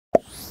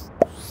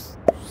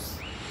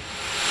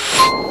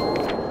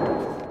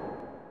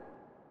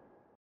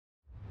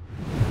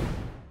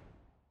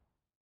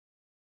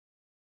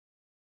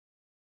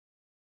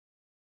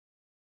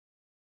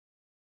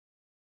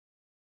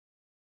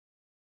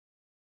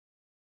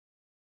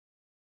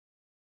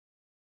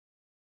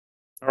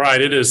All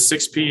right, it is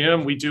 6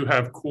 p.m. We do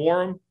have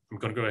quorum. I'm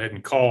going to go ahead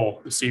and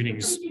call this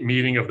evening's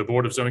meeting of the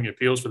Board of Zoning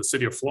Appeals for the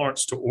City of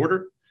Florence to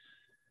order.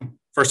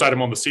 First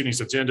item on this evening's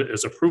agenda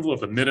is approval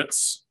of the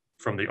minutes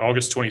from the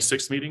August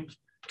 26th meeting.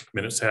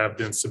 Minutes have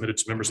been submitted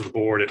to members of the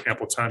board at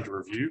ample time to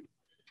review.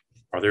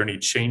 Are there any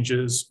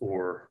changes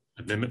or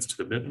amendments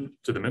to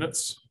the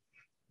minutes?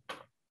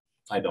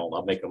 I don't.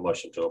 I'll make a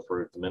motion to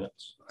approve the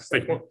minutes.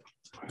 Thank you.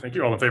 Thank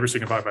you. All in favor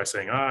signify by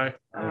saying aye.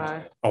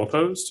 Aye. All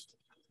opposed?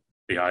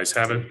 The ayes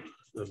have it.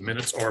 The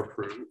minutes are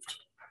approved.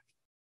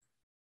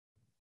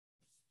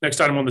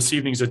 Next item on this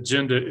evening's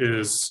agenda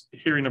is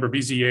hearing number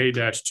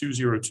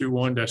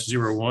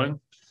BZA-2021-01.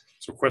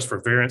 It's a request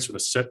for variance for the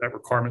setback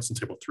requirements in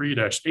Table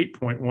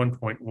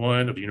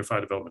 3-8.1.1 of the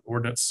Unified Development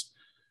Ordinance.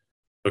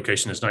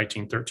 Location is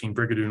 1913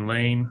 Brigadoon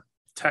Lane,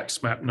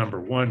 tax map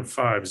number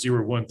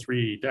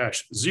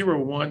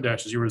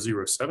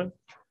 15013-01-007.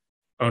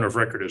 Owner of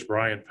record is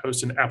Brian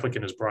Poston.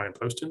 Applicant is Brian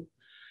Poston.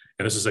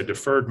 And this is a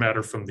deferred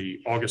matter from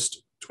the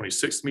August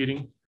 26th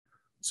meeting.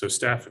 So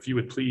staff, if you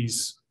would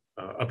please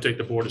update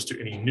the board as to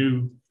any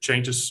new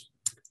changes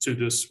to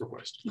this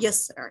request.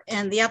 Yes, sir.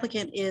 And the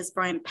applicant is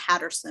Brian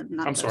Patterson,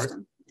 not I'm sorry.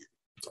 Poston.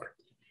 Sorry.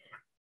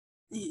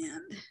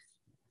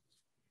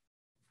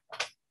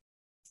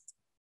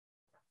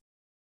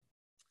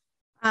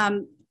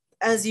 And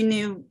as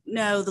you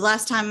know, the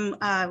last time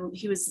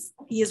he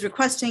is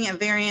requesting a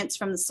variance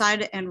from the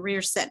side and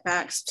rear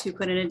setbacks to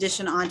put an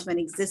addition onto an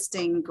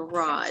existing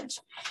garage.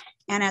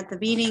 And at the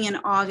meeting in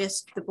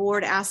August, the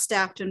board asked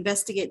staff to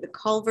investigate the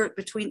culvert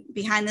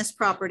behind this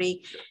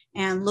property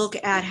and look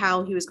at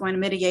how he was going to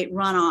mitigate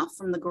runoff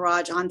from the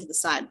garage onto the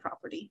side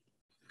property.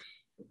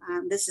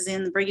 This is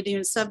in the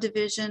Brigadoon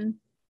subdivision,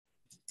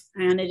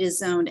 and it is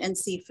zoned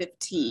NC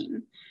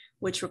 15,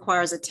 which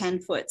requires a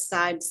 10-foot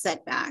side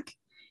setback.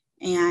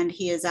 And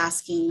he is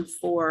asking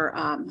for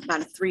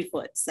about a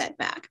 3-foot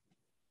setback,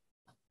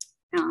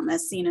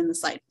 as seen in the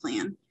site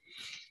plan.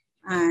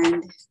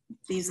 And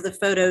these are the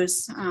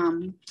photos.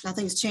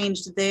 Nothing's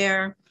changed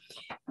there.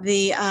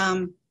 The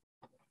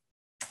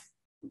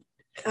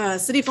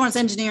City of Florence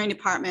Engineering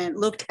Department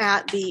looked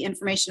at the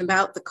information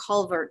about the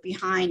culvert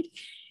behind.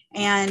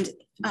 And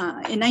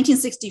in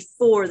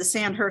 1964, the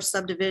Sandhurst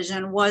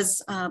subdivision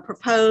was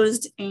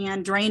proposed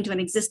and drained to an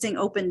existing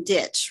open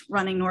ditch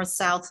running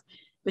north-south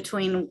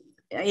between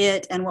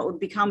it and what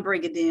would become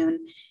Brigadoon.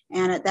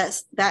 And at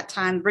that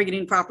time,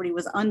 Brigadoon property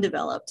was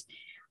undeveloped.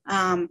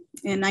 In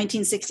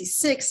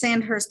 1966,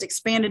 Sandhurst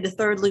expanded to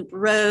Third Loop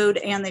Road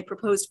and they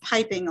proposed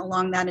piping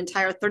along that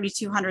entire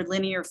 3,200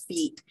 linear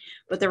feet,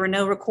 but there were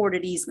no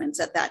recorded easements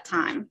at that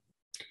time.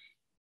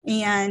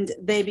 And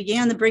they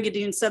began the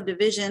Brigadoon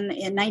subdivision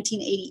in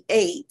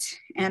 1988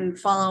 and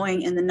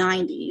following in the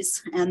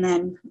 90s. And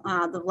then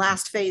the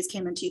last phase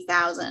came in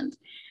 2000.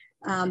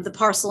 The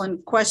parcel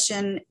in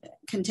question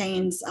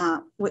contains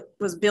what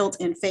was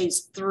built in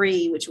phase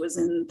 3, which was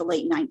in the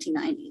late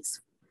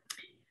 1990s.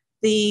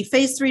 The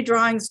phase 3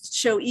 drawings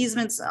show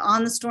easements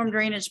on the storm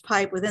drainage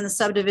pipe within the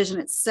subdivision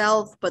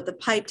itself, but the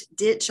piped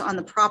ditch on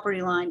the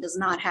property line does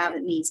not have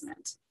an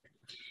easement.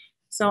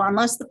 So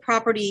unless the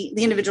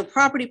individual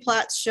property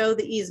plats show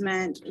the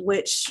easement,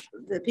 which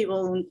the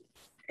people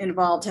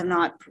involved have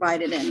not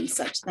provided any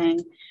such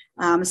thing,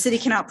 the city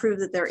cannot prove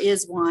that there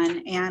is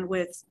one. And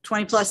with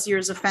 20+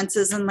 years of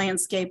fences and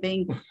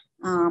landscaping,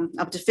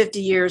 up to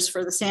 50 years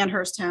for the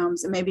Sandhurst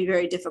homes, it may be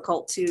very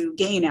difficult to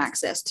gain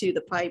access to the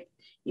pipe,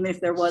 even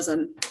if there was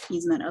an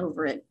easement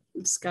over it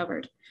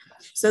discovered.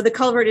 So the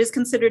culvert is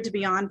considered to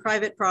be on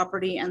private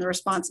property and the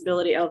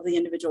responsibility of the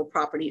individual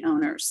property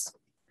owners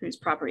whose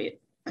property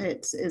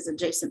it is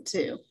adjacent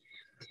to.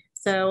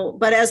 So,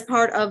 but as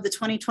part of the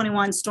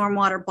 2021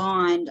 stormwater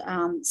bond,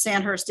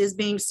 Sandhurst is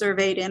being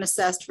surveyed and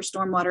assessed for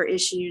stormwater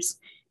issues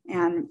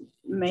and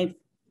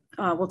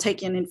will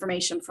take in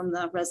information from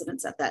the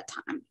residents at that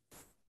time.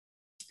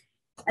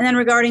 And then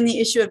regarding the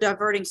issue of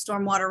diverting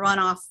stormwater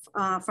runoff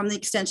from the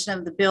extension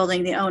of the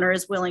building, the owner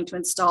is willing to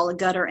install a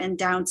gutter and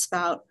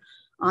downspout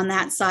on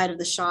that side of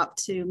the shop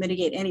to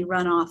mitigate any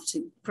runoff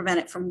to prevent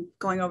it from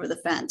going over the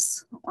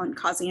fence and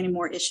causing any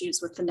more issues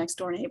with the next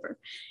door neighbor.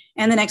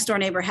 And the next door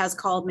neighbor has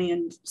called me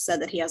and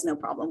said that he has no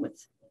problem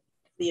with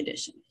the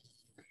addition.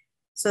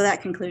 So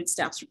that concludes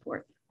staff's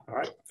report. All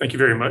right, thank you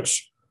very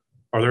much.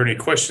 Are there any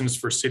questions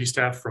for city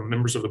staff from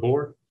members of the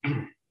board?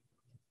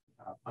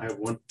 I have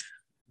one.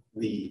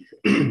 The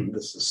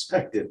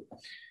suspected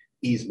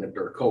easement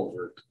or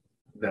culvert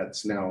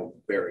that's now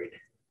buried.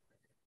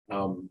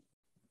 From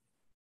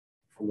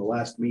the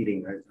last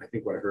meeting, I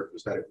think what I heard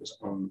was that it was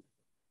on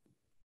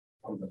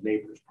the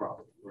neighbor's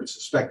property, or it's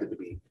suspected to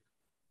be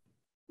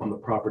on the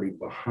property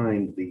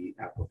behind the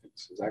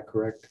applicants. Is that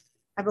correct?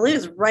 I believe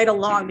it's right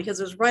along because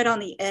it was right on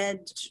the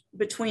edge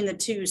between the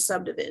two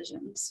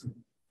subdivisions.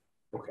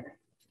 Okay.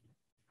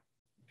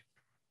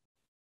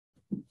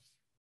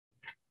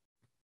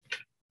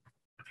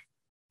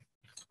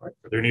 All right.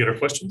 Are there any other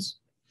questions?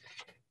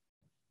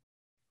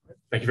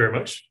 Thank you very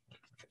much.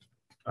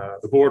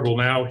 The board will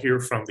now hear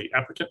from the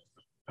applicant,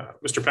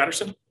 Mr.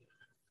 Patterson.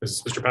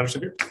 Is Mr.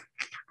 Patterson here?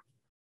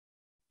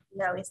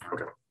 No, he's not.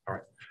 Okay. All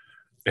right.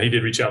 And he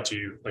did reach out to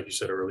you, like you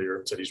said earlier,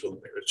 and said he's willing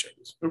to make those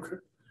changes. Okay.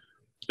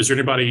 Is there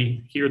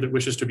anybody here that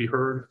wishes to be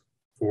heard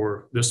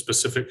for this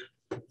specific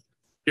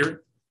hearing?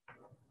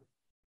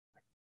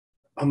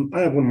 I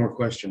have one more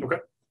question. Okay.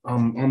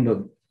 On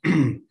the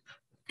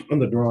on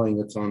the drawing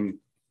that's on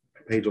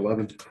page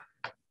 11,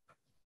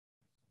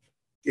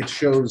 it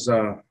shows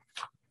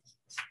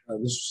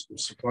this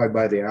was supplied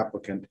by the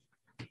applicant.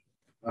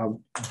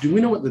 Do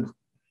we know what the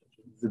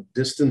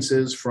distance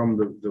is from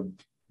the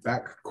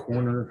back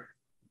corner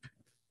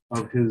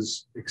of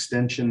his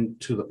extension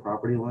to the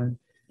property line?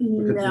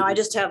 No, I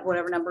just have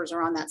whatever numbers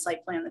are on that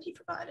site plan that he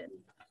provided.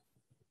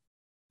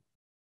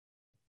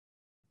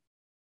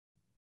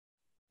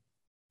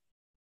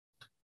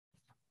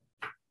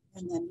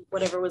 And then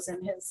whatever was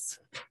in his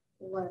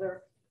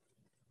letter.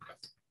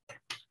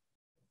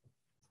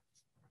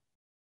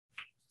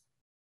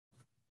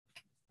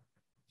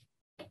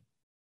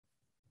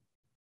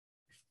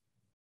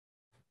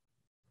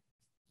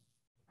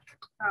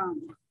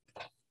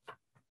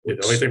 Yeah,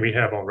 the only thing we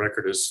have on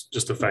record is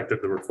just the fact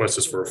that the request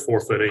is for a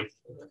 4'8"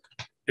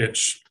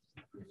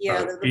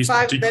 Yeah, the east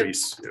five,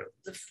 decrease. Yeah.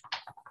 the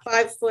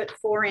 5 foot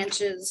 4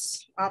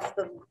 inches off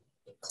the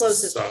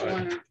closest Side.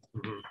 corner,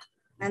 Mhm.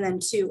 and then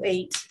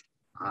 2'8"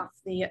 off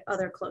the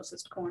other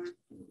closest corner,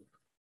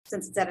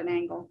 since it's at an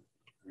angle.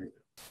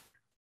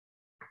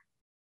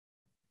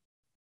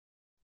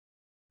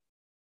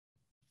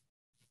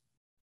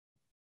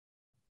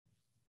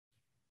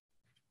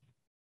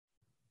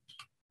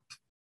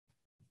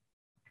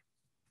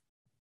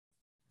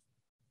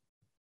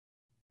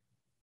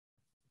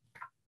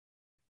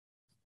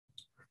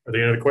 Are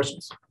there any other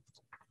questions?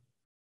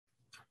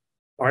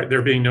 All right,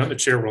 there being none, the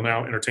chair will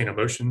now entertain a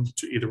motion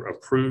to either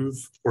approve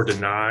or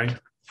deny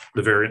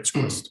the variance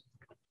request.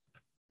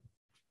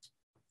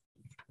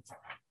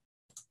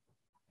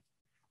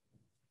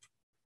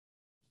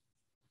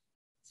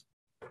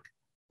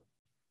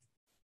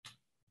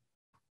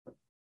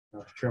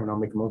 Chairman, I'll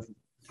make a motion.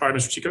 All right,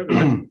 Mr. Chico, go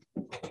ahead.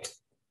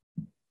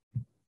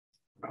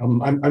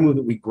 I move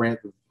that we grant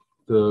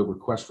the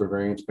request for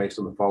variance based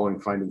on the following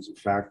findings of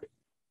fact.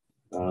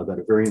 That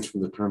a variance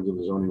from the terms of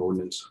the zoning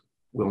ordinance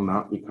will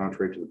not be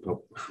contrary to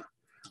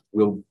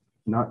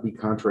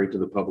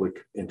the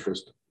public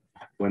interest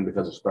when,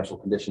 because of special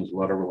conditions,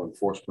 lateral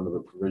enforcement of the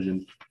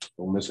provision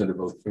will miss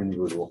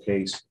individual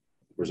case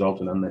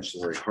result in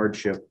unnecessary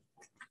hardship,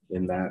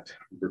 in that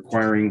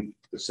requiring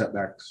the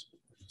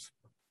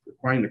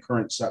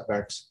current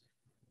setbacks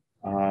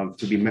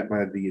to be met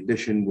by the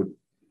addition would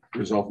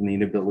result in the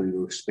inability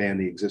to expand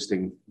the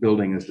existing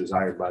building as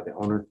desired by the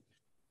owner.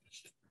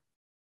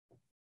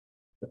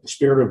 That the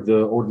spirit of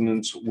the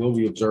ordinance will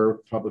be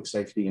observed, public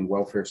safety and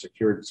welfare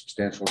secured,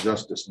 substantial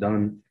justice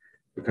done,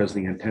 because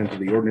the intent of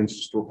the ordinance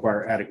is to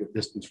require adequate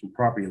distance from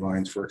property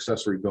lines for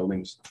accessory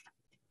buildings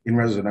in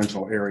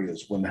residential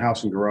areas. When the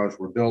house and garage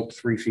were built,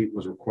 3 feet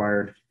was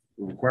required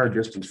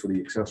distance for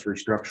the accessory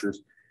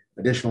structures.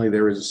 Additionally,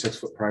 there is a 6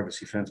 foot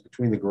privacy fence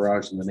between the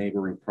garage and the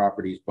neighboring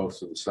properties, both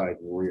to the side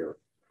and rear.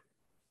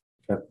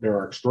 That there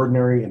are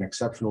extraordinary and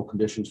exceptional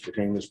conditions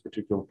pertaining to this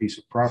particular piece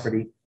of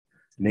property,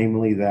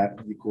 namely that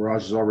the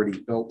garage is already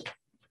built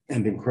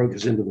and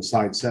encroaches into the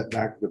side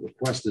setback. The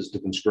request is to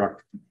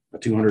construct a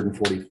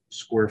 240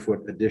 square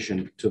foot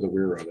addition to the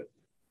rear of it.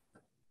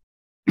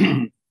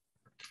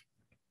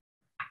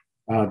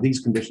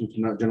 These conditions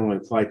do not generally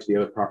apply to the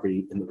other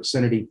property in the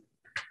vicinity,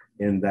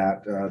 in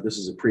that this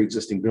is a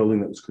pre-existing building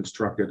that was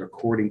constructed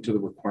according to the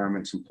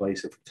requirements in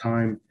place at the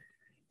time,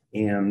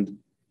 and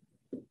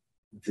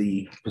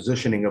the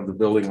positioning of the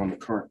building on the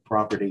current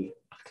property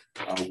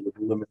would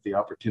limit the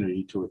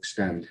opportunity to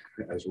extend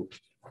as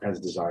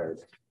desired.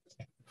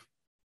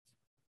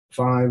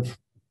 5,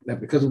 that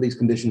because of these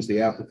conditions,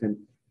 the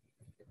application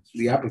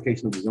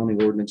of the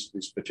zoning ordinance to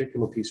this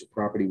particular piece of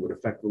property would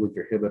effectively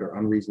prohibit or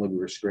unreasonably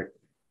restrict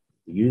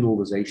the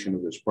utilization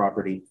of this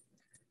property,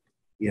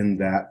 in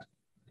that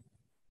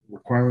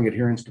requiring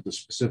adherence to the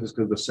specifics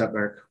of the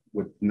setback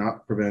would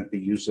not prevent the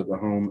use of the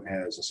home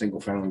as a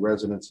single family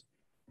residence.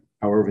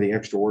 However, the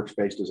extra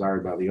workspace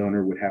desired by the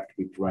owner would have to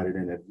be provided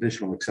in an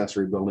additional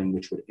accessory building,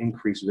 which would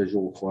increase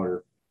visual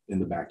clutter in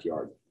the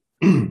backyard.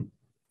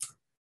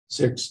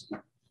 6,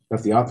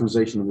 that the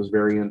authorization of this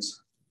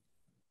variance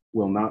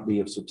will not be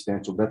of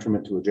substantial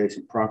detriment to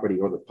adjacent property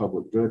or the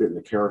public good, and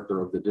the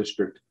character of the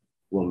district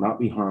will not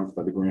be harmed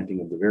by the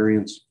granting of the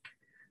variance,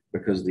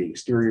 because the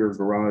exterior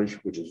garage,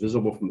 which is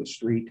visible from the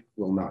street,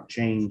 will not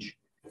change.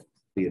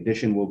 The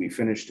addition will be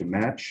finished to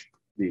match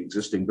the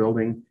existing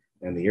building,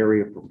 and the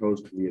area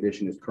proposed for the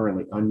addition is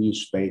currently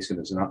unused space and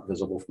is not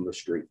visible from the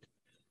street.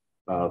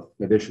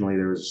 Additionally,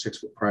 there is a 6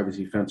 foot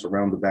privacy fence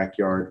around the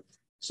backyard,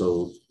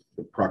 so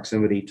the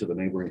proximity to the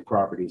neighboring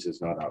properties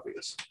is not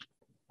obvious.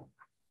 All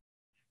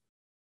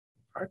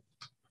right.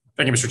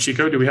 Thank you, Mr.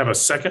 Chico. Do we have a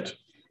second?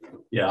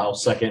 Yeah, I'll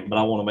second, but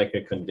I want to make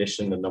a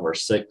condition to number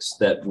 6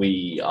 that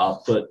we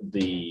put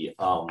the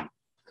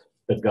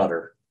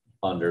gutter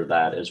under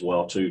that as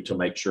well to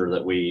make sure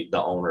that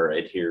the owner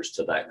adheres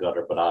to that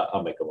gutter, but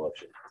I'll make a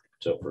motion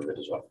to approve it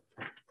as well.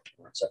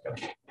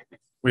 Second.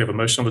 We have a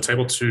motion on the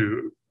table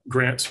to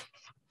grant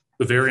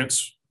the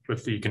variance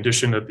with the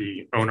condition that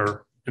the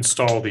owner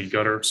install the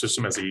gutter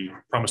system as he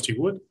promised he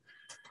would.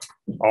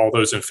 All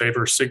those in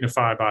favor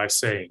signify by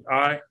saying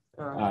aye.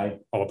 Aye.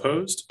 All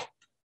opposed?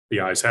 The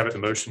ayes have it. The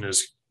motion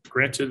is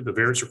granted. The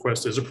variance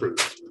request is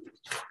approved.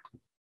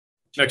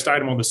 Next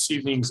item on this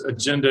evening's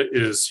agenda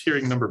is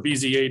hearing number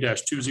BZA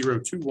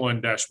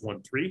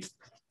 2021-13.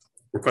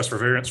 Request for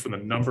variance for the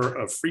number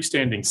of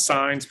freestanding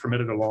signs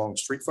permitted along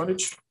street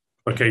frontage.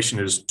 Location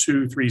is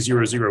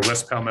 2300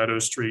 West Palmetto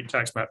Street,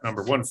 tax map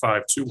number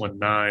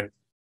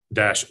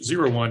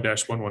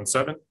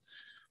 15219-01-117.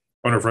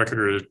 Owner of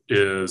record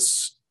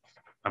is,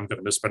 I'm going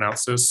to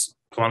mispronounce this,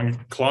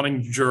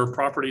 Cloninger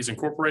Properties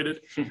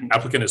Incorporated.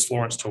 Applicant is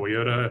Florence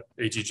Toyota,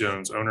 AG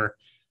Jones owner,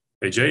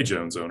 AJ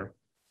Jones owner.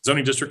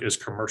 Zoning district is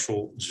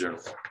commercial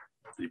general.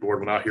 The board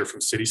will now hear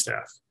from city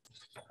staff.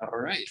 All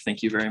right,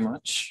 thank you very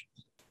much.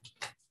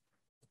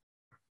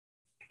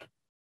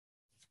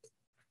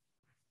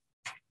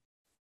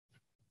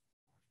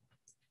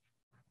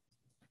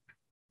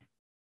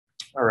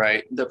 All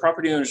right, the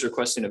property owner is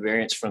requesting a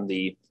variance from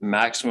the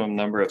maximum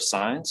number of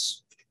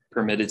signs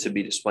permitted to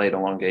be displayed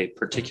along a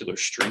particular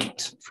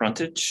street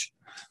frontage.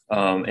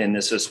 And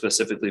this is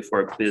specifically for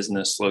a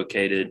business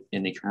located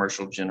in the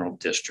commercial general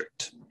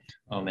district.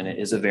 And it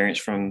is a variance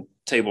from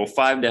table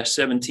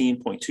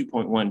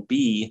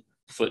 5-17.2.1B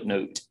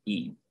footnote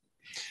E.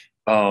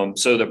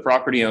 So the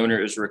property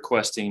owner is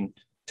requesting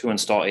to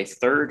install a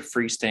third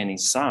freestanding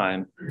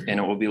sign,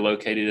 and it will be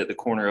located at the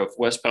corner of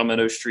West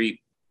Palmetto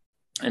Street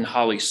and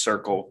Holly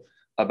Circle,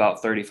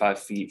 about 35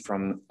 feet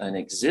from an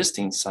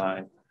existing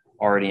sign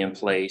already in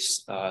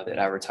place that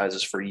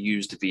advertises for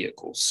used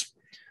vehicles.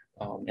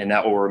 And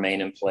that will remain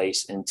in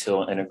place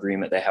until an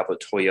agreement they have with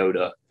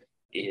Toyota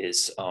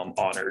is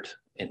honored.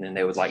 And then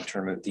they would like to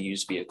remove the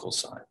used vehicle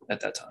sign at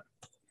that time.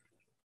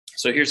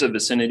 So here's a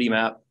vicinity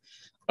map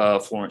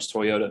of Florence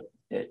Toyota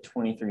at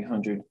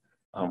 2300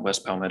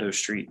 West Palmetto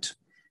Street.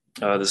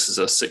 This is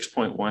a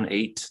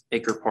 6.18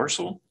 acre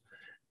parcel,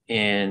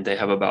 and they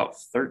have about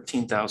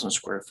 13,000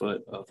 square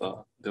foot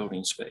of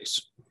building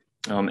space.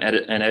 And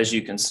as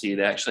you can see,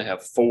 they actually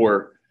have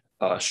 4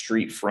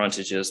 street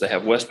frontages. They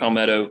have West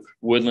Palmetto,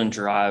 Woodland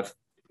Drive,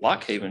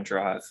 Lockhaven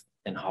Drive,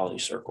 and Holly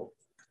Circle.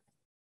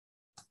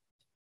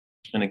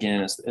 And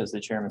again, as the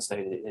chairman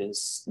stated, it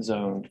is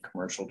zoned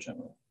commercial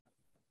general.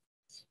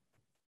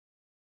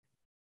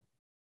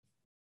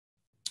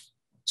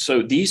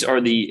 So these are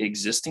the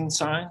existing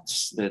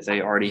signs that they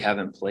already have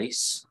in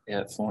place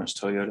at Florence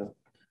Toyota.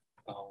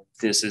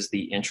 This is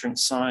the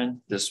entrance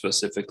sign. This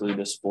specifically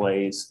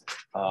displays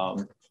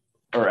or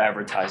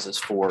advertises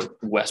for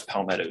West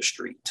Palmetto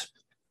Street.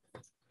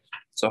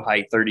 So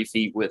height 30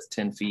 feet, width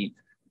 10 feet,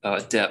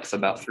 depth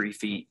about 3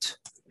 feet.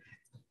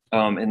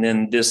 And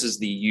then this is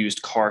the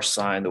used car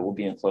sign that will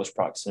be in close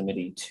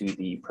proximity to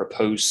the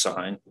proposed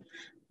sign.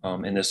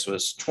 And this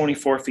was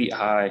 24 feet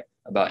high,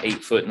 about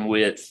 8 foot in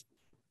width,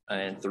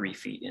 and 3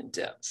 feet in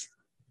depth.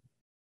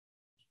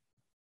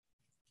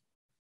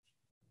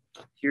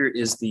 Here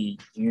is the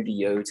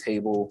UDO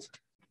table,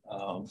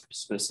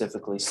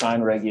 specifically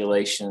sign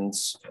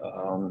regulations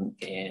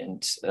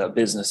and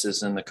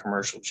businesses in the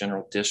commercial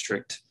general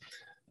district.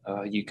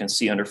 You can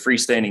see under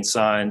freestanding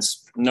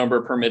signs, number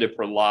permitted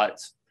per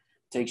lot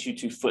takes you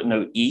to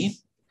footnote E.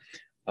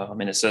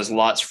 And it says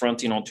lots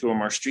fronting on 2 or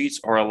more streets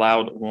are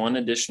allowed 1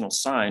 additional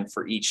sign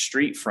for each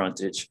street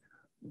frontage,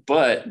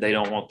 but they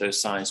don't want those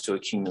signs to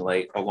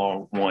accumulate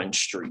along 1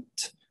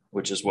 street,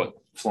 which is what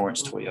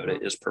Florence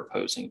Toyota is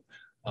proposing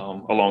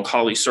along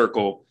Holly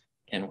Circle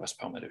and West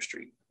Palmetto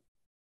Street.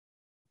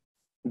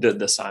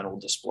 The sign will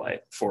display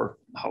for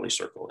Holly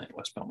Circle and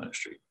West Palmetto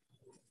Street.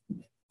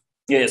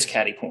 Yeah, it's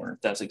catty corner.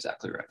 That's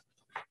exactly right.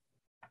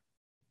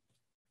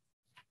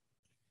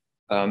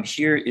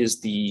 Here is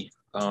the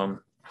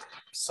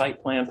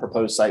site plan,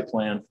 proposed site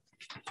plan.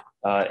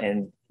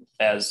 And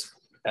as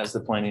the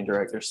planning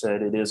director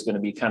said, it is going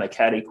to be kind of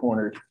catty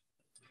cornered.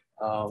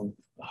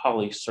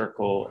 Holly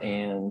Circle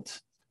and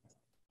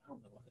I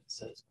don't know what it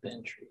says,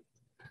 Bentry.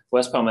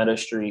 West Palmetto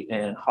Street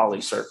and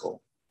Holly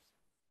Circle.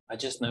 I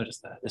just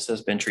noticed that. It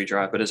says Bentry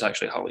Drive, but it's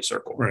actually Holly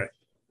Circle. Right.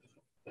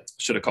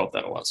 Should have caught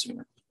that a lot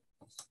sooner.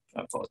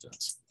 I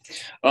apologize.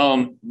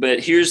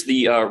 But here's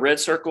the red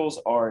circles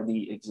are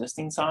the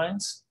existing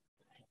signs,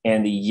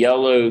 and the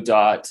yellow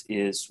dot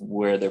is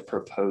where the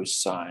proposed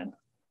sign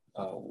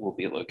will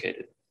be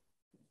located.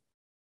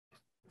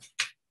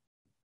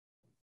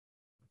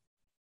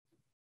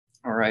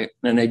 All right,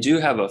 and they do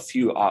have a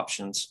few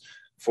options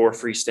for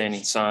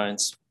freestanding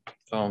signs.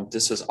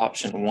 This is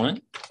option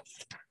 1,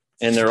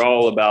 and they're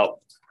all about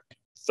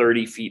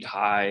 30 feet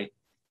high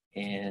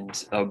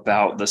and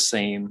about the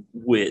same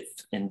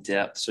width and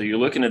depth. So you're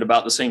looking at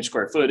about the same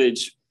square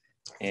footage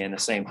and the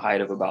same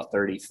height of about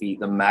 30 feet.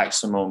 The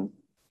maximum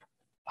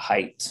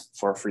height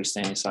for a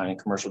freestanding sign in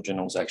commercial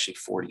general is actually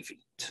 40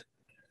 feet.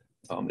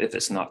 If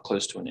it's not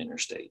close to an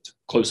interstate,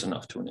 close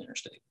enough to an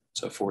interstate.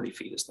 So 40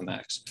 feet is the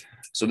max.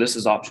 So this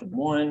is option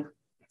 1. You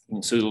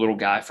can see the little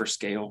guy for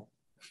scale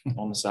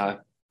on the side.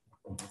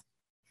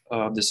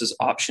 This is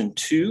option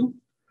 2.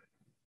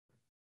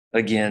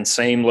 Again,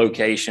 same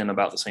location,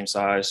 about the same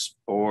size,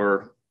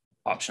 or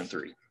option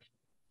 3.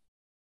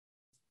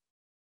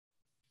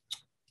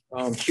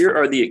 Here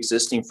are the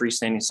existing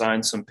freestanding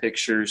signs, some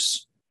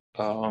pictures.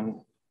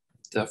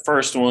 The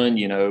first one,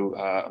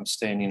 I'm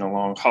standing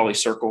along Holly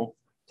Circle,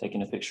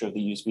 taking a picture of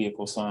the used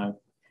vehicle sign,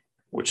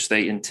 which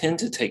they intend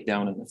to take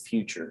down in the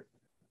future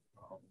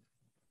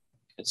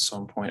at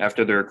some point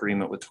after their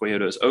agreement with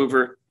Toyota is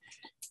over.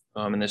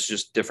 And this is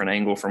just a different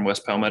angle from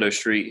West Palmetto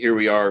Street. Here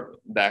we are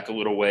back a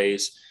little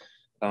ways.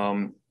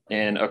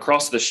 And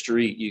across the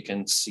street, you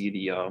can see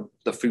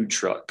the food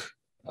truck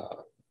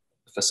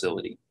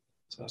facility.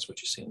 So that's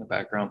what you see in the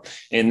background.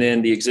 And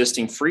then the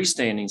existing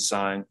freestanding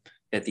sign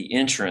at the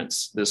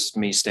entrance, this is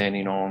me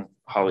standing on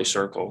Holly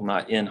Circle,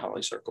 not in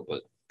Holly Circle,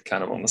 but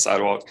kind of on the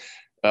sidewalk.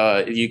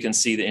 You can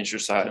see the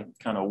entrance side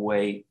kind of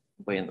way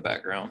in the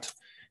background.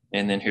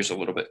 And then here's a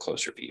little bit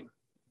closer view.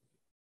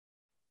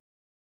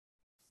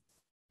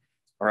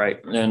 All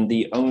right, and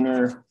the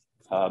owner,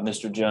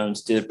 Mr.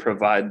 Jones, did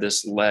provide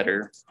this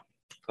letter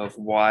of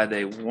why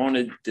they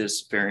wanted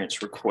this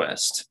variance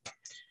request.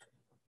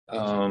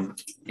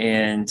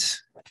 And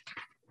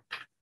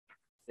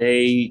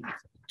they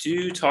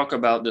do talk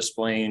about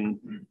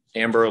displaying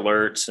Amber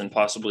Alerts and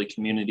possibly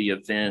community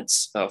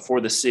events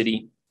for the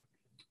city.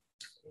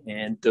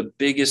 And the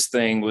biggest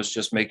thing was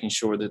just making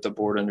sure that the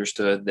board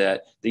understood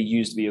that the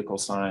used vehicle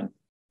sign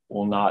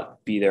will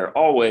not be there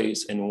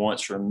always. And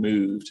once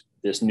removed,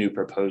 this new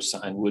proposed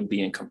sign would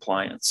be in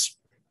compliance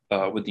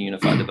with the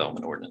Unified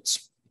Development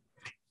Ordinance.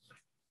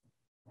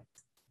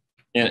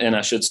 And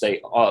I should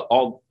state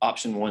all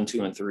option 1,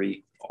 2, and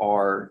 3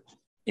 are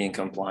in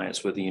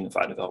compliance with the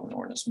Unified Development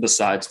Ordinance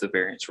besides the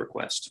variance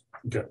request.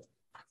 Okay.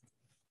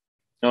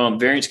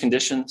 Variance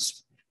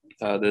conditions.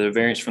 The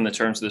variance from the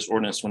terms of this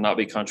ordinance will not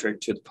be contrary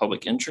to the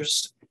public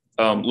interest.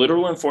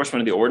 Literal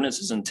enforcement of the ordinance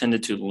is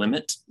intended to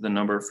limit the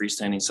number of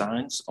freestanding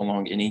signs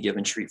along any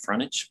given street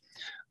frontage.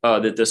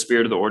 That the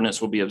spirit of the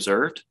ordinance will be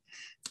observed.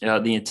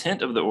 The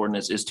intent of the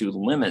ordinance is to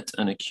limit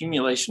an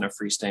accumulation of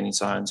freestanding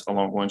signs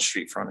along one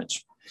street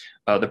frontage.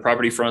 The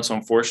property fronts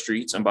on 4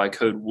 streets and by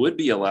code would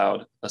be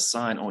allowed a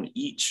sign on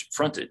each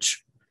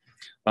frontage.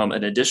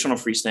 An additional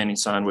freestanding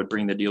sign would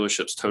bring the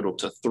dealership's total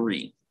to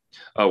 3.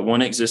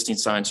 1 existing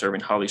sign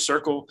serving Holly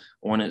Circle,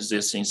 1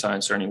 existing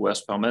sign serving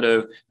West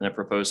Palmetto, and the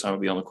proposed sign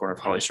would be on the corner of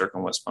Holly Circle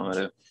and West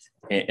Palmetto.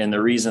 And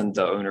the reason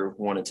the owner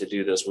wanted to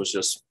do this was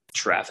just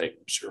traffic,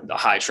 the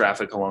high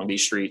traffic along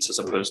these streets as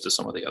opposed to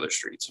some of the other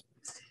streets.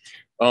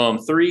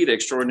 3, the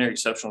extraordinary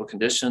exceptional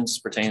conditions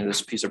pertaining to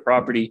this piece of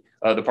property.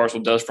 The parcel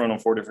does front on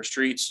 4 different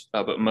streets,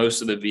 but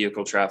most of the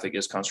vehicle traffic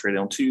is concentrated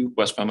on 2,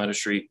 West Palmetto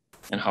Street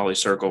and Holly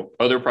Circle.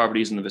 Other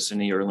properties in the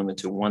vicinity are limited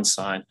to 1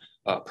 sign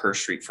per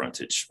street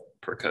frontage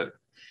per code.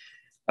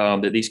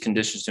 That these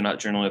conditions do not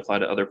generally apply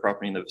to other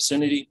property in the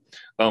vicinity.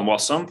 While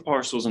some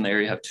parcels in the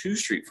area have 2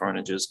 street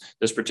frontages,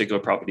 this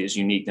particular property is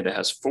unique and it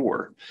has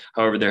 4.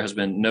 However, there has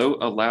been no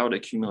allowed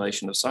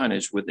accumulation of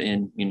signage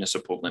within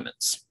municipal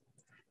limits.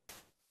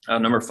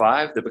 Number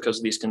 5, that because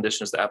of these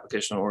conditions, the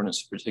application of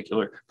ordinance in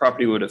particular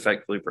property would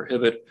effectively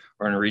prohibit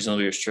or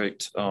unreasonably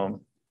restrict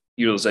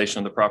utilization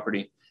of the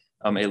property.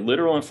 A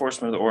literal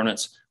enforcement of the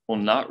ordinance will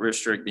not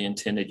restrict the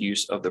intended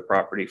use of the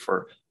property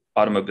for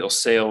automobile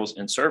sales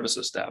and service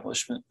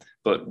establishment,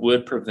 but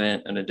would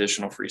prevent an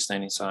additional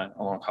freestanding sign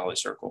along Holly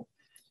Circle.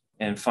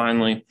 And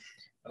finally,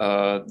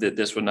 that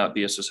this would not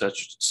be a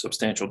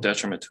substantial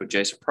detriment to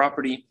adjacent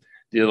property.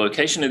 The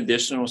location of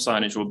additional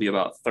signage will be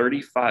about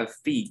 35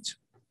 feet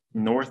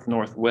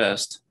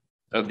northwest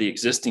of the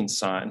existing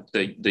sign,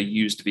 the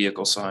used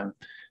vehicle sign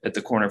at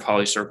the corner of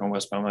Holly Circle and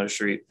West Palmetto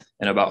Street,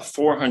 and about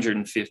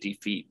 450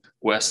 feet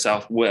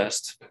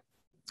west-southwest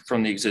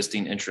from the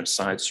existing entrance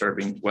side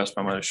serving West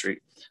Palmetto Street.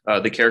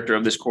 The character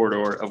of this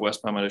corridor of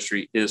West Palmetto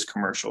Street is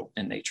commercial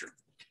in nature.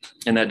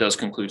 And that does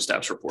conclude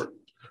staff's report.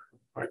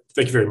 All right,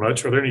 thank you very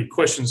much. Are there any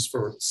questions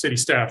for city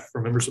staff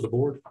or members of the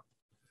board?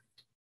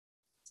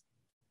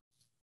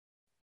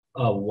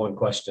 One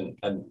question,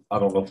 and I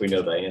don't know if we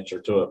know the answer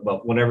to it,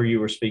 but whenever you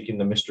were speaking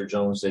to Mr.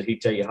 Jones, did he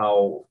tell you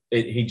how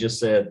he just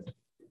said,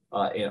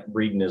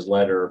 reading his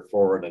letter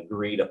for an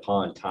agreed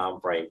upon time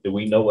frame? Do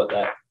we know what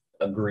that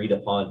agreed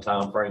upon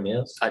time frame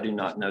is? I do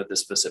not know the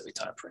specific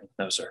time frame.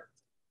 No, sir.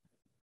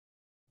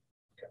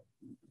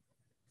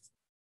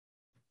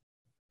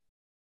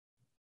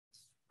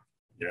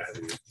 Yeah, I had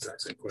the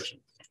exact same question.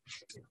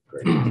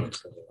 Great.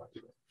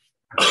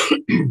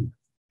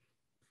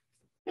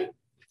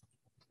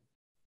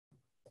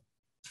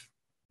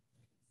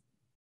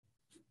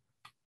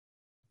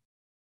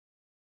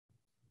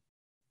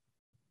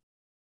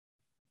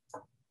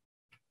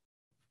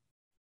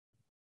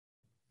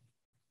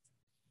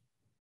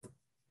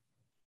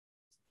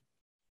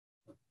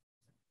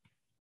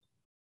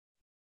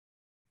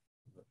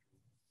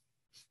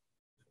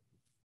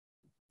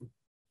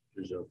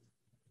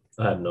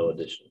 I have no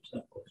addition to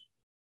that question.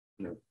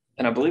 No.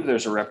 And I believe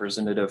there's a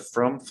representative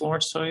from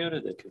Florence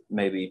Toyota that could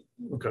maybe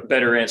Okay.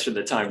 better answer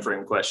the time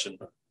frame question.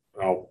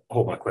 I'll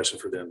hold my question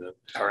for them then.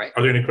 All right.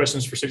 Are there any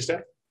questions for city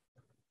staff?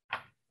 All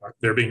right,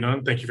 there being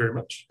none, thank you very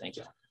much. Thank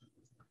you.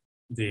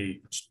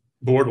 The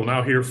board will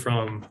now hear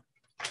from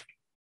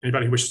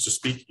anybody who wishes to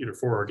speak either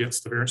for or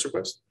against the variance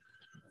request.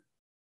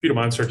 If you don't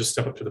mind, sir, just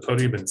step up to the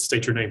podium and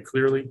state your name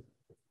clearly.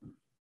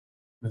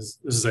 This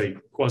is a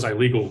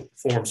quasi-legal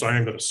form, so I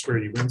am going to swear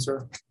you in,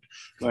 sir.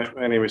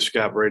 My name is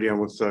Scott Brady. I'm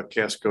with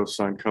Casco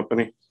Sign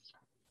Company.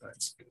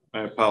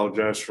 I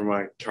apologize for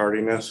my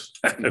tardiness.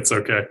 It's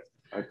okay.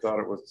 I thought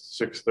it was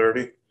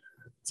 6:30.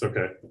 It's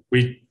okay.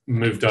 We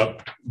moved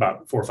up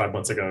about 4 or 5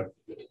 months ago.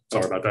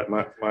 Sorry about that.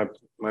 My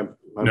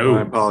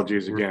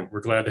apologies again.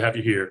 We're glad to have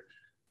you here.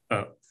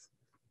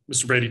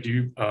 Mr. Brady, do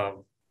you, if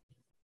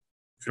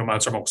you don't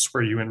mind, sir, I'm going to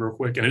swear you in real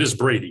quick. And it is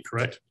Brady,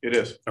 correct? It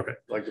is. Okay.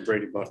 Like the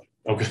Brady Bunch.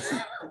 Okay.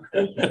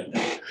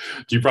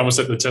 Do you promise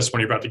that the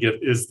testimony you're about to give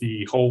is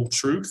the whole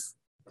truth?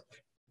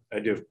 I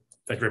do.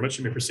 Thank you very much.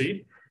 You may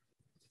proceed.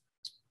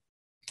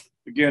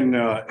 Again,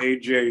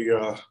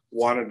 AJ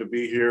wanted to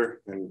be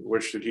here and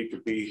wished that he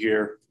could be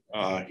here.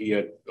 He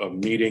had a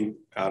meeting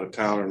out of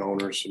town, an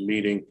owner's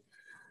meeting,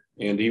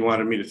 and he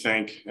wanted me to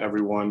thank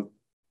everyone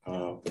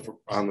on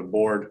the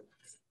board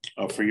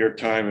for your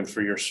time and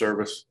for your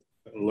service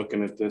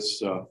looking at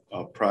this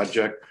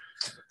project.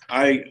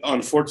 I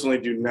unfortunately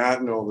do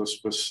not know the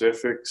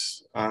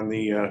specifics on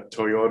the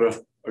Toyota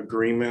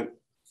agreement.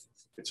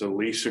 It's a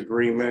lease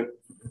agreement,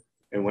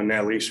 and when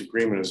that lease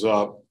agreement is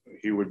up,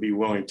 he would be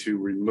willing to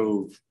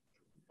remove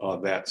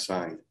that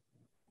sign.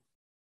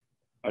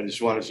 I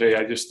just want to say,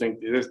 I just think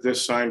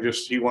this sign,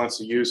 he wants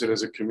to use it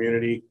as a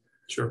community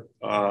Sure.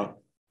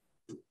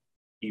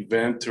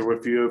 Event, or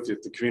if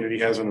the community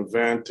has an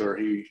event, or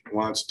he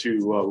wants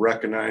to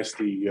recognize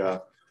the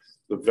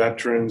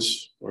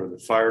veterans or the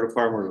fire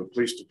department or the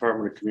police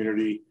department, the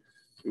community,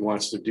 he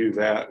wants to do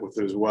that with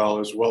as well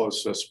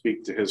as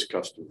speak to his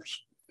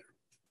customers.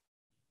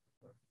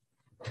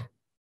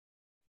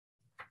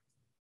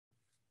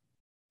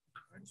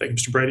 Thank you,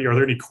 Mr. Brady. Are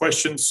there any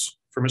questions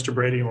for Mr.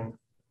 Brady on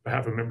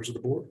behalf of members of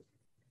the board?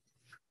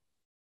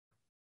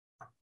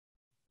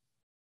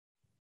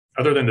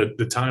 Other than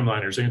the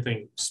timeline, is there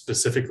anything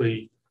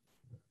specifically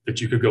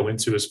that you could go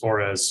into as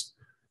far as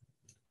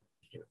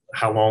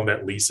how long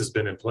that lease has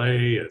been in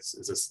play? Is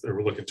this, are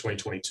we looking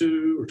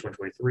 2022 or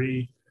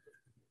 2023?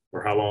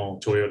 Or how long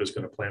Toyota is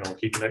going to plan on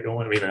keeping that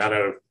going? I mean,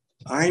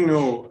 I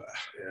know.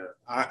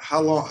 Yeah.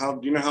 How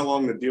do you know how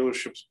long the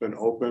dealership's been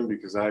open?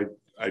 Because I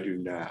do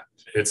not.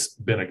 It's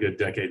been a good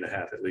decade and a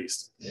half at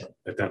least. Yeah.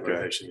 At that Okay.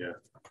 location, yeah.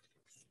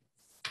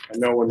 I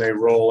know when they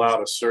roll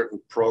out a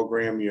certain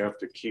program, you have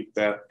to keep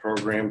that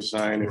program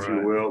sign, if you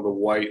Right. will, the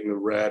white and the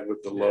red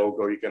with the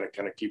logo. You're going to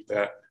kind of keep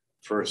that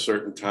for a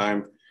certain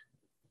time.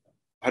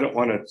 I don't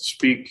want to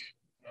speak.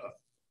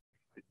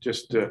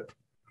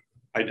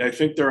 I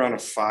think they're on a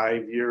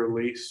 5-year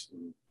lease.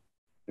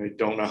 I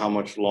don't know how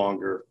much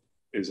longer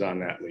is on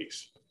that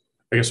lease.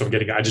 I guess what I'm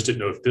getting, I just didn't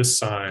know if this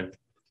sign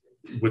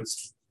would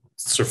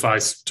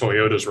suffice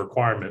Toyota's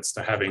requirements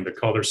to having the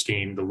color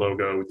scheme, the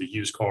logo, the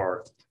used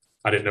car.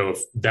 I didn't know if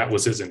that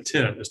was his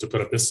intent, is to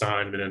put up this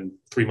sign and then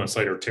 3 months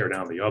later tear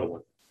down the other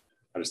one.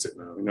 I just didn't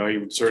know. I know he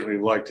would certainly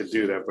like to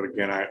do that, but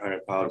again, I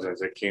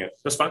apologize. I can't.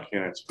 That's fine.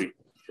 Cannot speak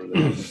for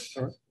that.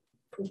 All right.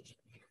 Cool.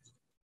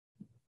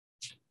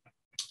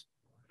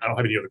 I don't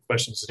have any other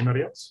questions. Does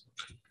anybody else?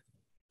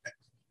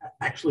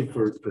 Actually,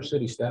 for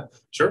city staff,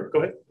 Sure,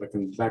 go ahead. if I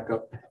can back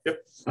up.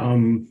 Yep.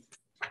 I'm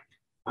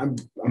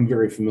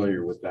very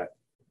familiar with that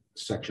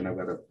section. I've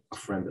got a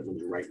friend that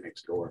lives right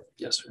next door.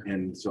 Yes, sir.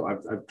 And so I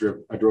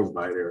drove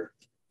by there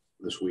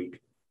this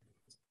week.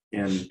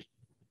 And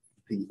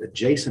the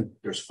adjacent,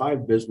 there's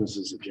 5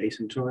 businesses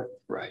adjacent to it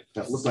Right.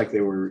 that look like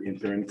they're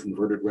in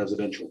converted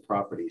residential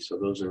property. So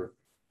those are,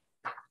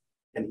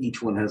 and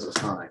each one has a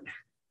sign.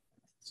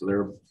 So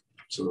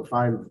the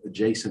 5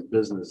 adjacent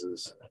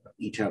businesses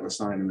each have a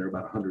sign, and they're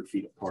about 100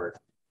 feet apart.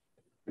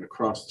 And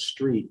across the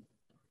street,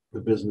 the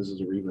businesses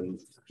are even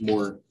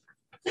more,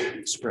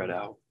 Spread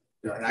out.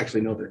 actually,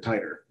 no, they're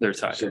tighter. They're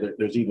So tighter.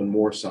 there's even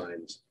more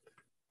signs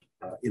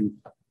in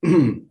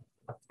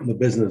the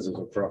businesses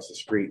across the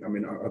street. I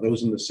mean, are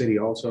those in the city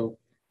also?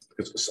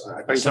 Because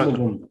Are you some of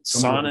talking them-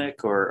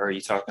 Sonic, or are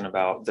you talking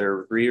about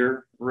their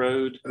rear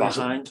road There's a-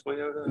 behind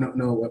Toyota?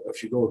 No,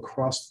 if you go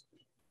across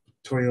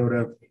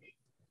Toyota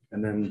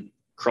and then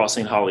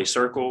Crossing Holly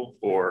Circle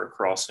or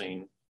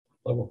crossing?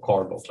 Little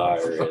Cardinal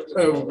tire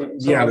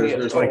is. yeah,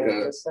 there's like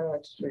a,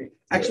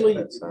 actually,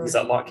 Is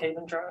that Lock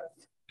Haven Drive?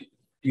 do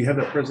you have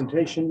that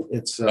presentation?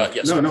 It's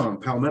Yes, no, sir. on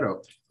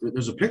Palmetto.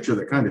 There's a picture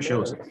that kind of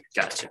shows it.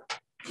 Gotcha.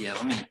 Yeah,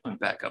 let me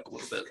back up a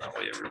little bit. That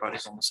way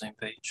everybody's on the same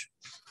page.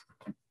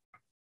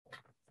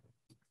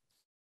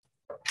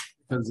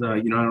 Because I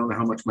don't know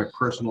how much my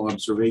personal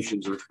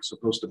observations are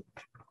supposed to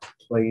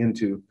play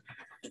into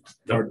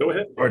No, go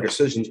ahead. our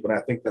decisions, but I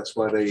think that's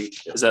why they.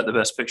 Is that the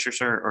best picture,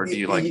 sir? Or do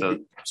you like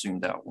the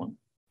zoomed out one?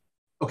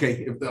 Okay,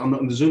 if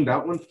on the zoomed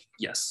out one,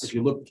 Yes. if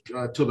you look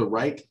to the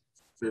right,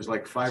 there's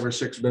like 5 or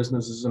 6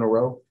 businesses in a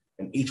row,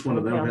 and each one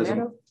of them has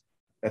a.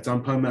 That's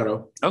on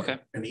Palmetto, Okay.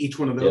 and each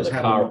one of Yeah, those the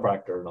have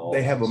chiropractor and all.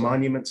 they have a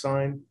monument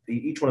sign.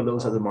 Each one of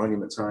those has a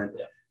monument sign,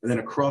 Yeah. and then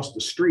across the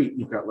street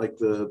you've got like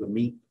the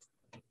meat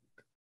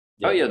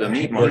Oh, yeah, the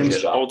meat Burger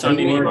market, shop. Old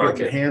Tony Meat We're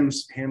getting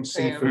Market. ham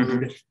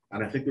seafood,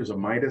 and I think there's a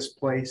Midas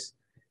place.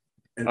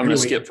 And I'm gonna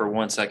anyway, skip for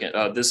 1 second.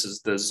 This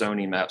is the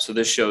zoning map. So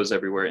this shows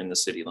everywhere in the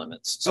city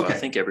limits. So I Okay.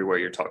 think everywhere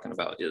you're talking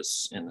about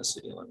is in the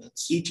city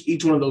limits.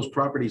 Each one of those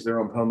properties there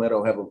on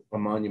Palmetto have a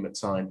monument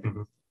sign.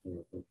 Mhm.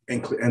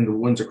 And the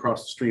ones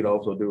across the street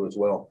also do as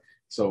well.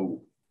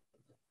 So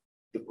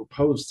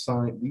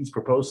these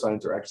proposed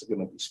signs are actually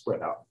going to be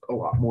spread out a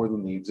lot more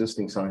than the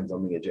existing signs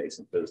on the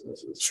adjacent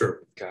businesses.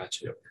 Sure.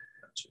 Gotcha.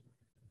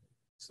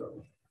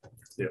 So.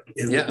 Yeah.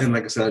 Yeah. And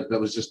like I said, that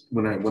was just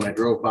when I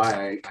drove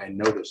by, I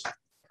noticed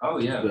Oh,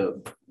 yeah.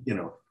 the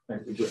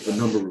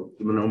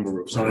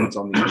number of signs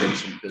on the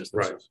adjacent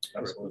businesses.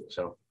 Absolutely.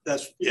 So.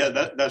 That's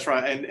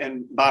right.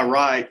 And by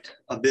right,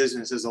 a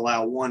business is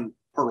allowed one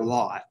per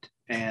lot.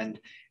 And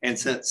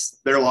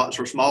since their lots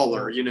are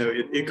smaller,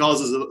 it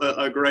causes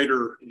a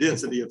greater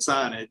density of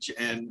signage,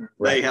 and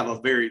they have a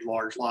very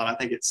large lot. I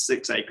think it's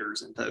 6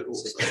 acres in total.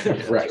 So,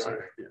 yeah.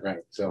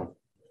 Right. So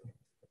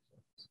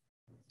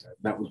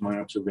that was my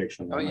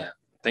observation. Oh, yeah.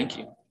 Thank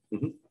you.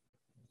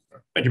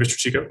 Thank you, Mr.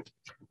 Chico.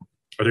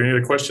 Are there any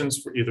other questions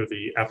for either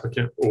the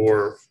applicant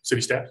or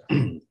city staff?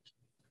 Thank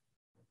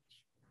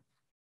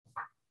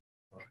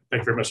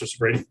you very much, Mr.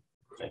 Brady.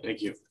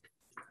 Thank you.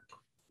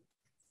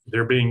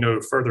 There being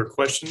no further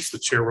questions, the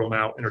chair will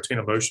now entertain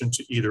a motion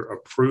to either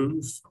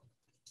approve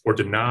or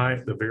deny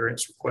the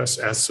variance request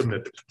as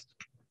submitted.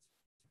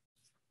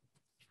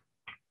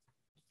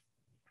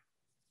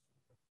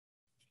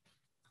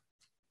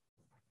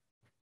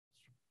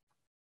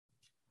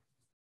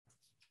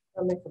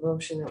 I'll make a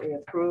motion that we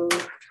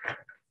approve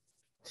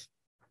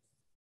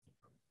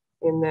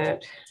in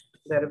that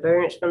a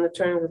variance from the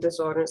terms of this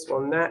ordinance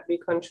will not be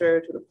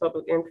contrary to the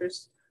public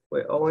interest,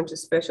 where owing to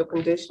special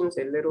conditions,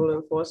 a literal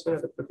enforcement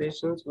of the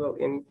provisions will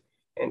in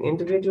an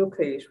individual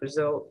case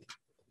result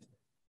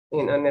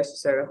in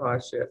unnecessary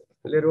hardship.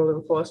 Literal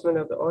enforcement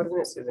of the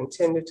ordinance is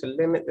intended to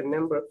limit the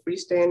number of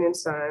freestanding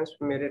signs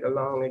permitted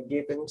along a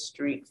given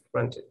street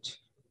frontage.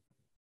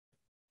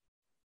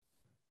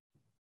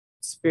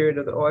 Spirit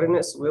of the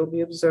ordinance will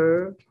be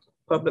observed,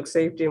 public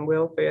safety and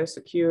welfare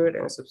secured,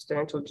 and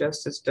substantial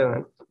justice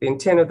done. The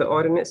intent of the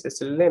ordinance is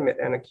to limit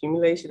an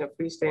accumulation of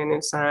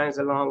freestanding signs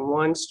along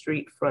one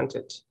street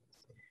frontage.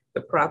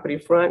 The property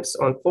fronts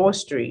on 4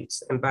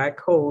 streets, and by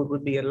code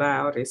would be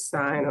allowed a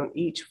sign on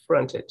each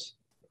frontage.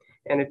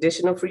 An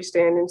additional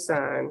freestanding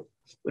sign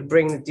would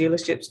bring the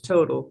dealership's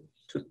total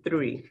to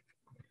 3.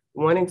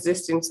 1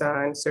 existing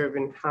sign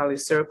serving Holly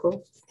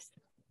Circle,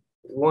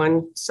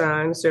 1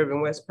 sign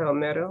serving West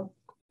Palmetto,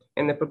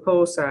 and the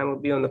proposed sign will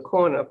be on the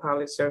corner of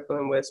Holly Circle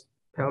and West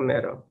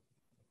Palmetto,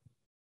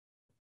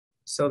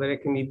 so that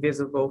it can be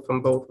visible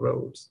from both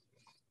roads.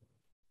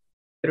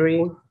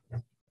 3,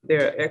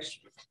 there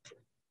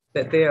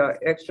are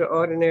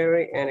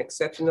extraordinary and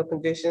exceptional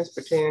conditions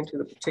pertaining to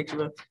the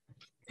particular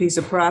piece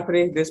of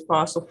property. This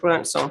parcel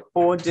fronts on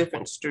 4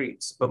 different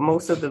streets, but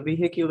most of the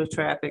vehicular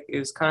traffic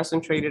is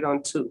concentrated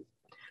on 2.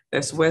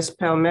 That's West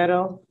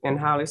Palmetto and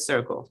Holly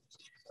Circle.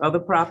 Other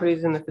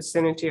properties in the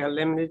vicinity are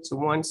limited to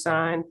 1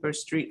 sign per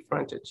street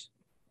frontage.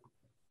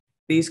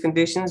 These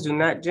conditions do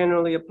not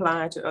generally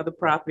apply to other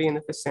property in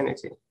the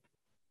vicinity.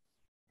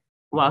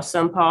 While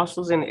some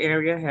parcels in the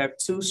area have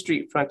 2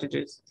 street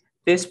frontages,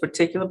 this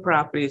particular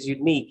property is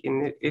unique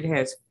in that it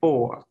has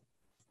 4.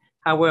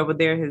 However,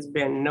 there has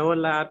been no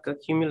allowed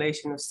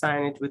accumulation of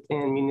signage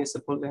within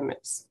municipal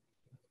limits.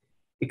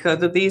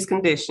 Because of these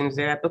conditions,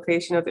 the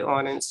application of the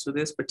ordinance to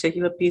this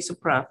particular piece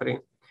of property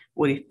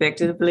would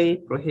effectively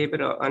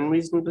prohibit or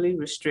unreasonably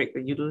restrict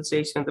the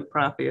utilization of the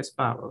property as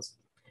follows.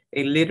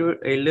 A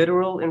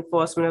literal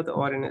enforcement of the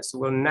ordinance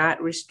will not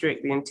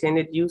restrict the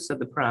intended use of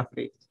the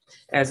property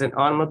as an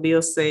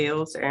automobile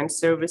sales and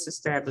service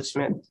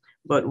establishment,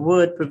 but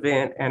would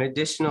prevent an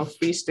additional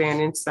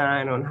freestanding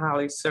sign on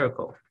Holly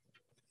Circle.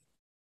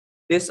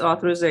 This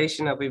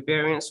authorization of a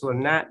variance will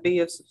not be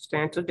of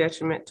substantial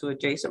detriment to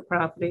adjacent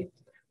property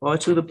or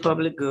to the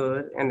public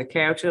good, and the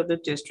character of the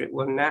district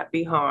will not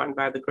be harmed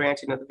by the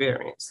granting of the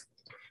variance.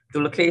 The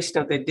location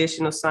of the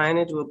additional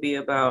signage will be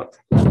about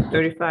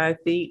 35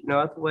 feet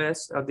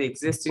northwest of the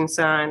existing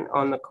sign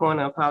on the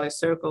corner of Holly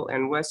Circle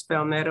and West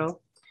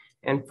Palmetto,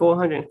 and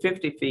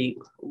 450 feet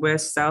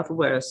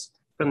west-southwest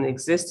from the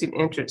existing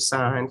entrance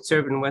sign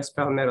serving West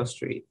Palmetto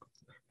Street.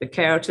 The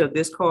character of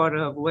this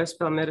corridor of West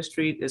Palmetto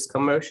Street is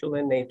commercial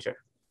in nature.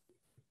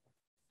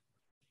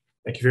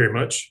 Thank you very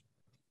much.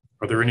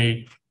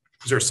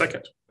 Is there a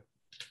second?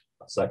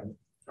 Second.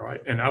 All right,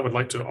 and I would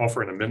like to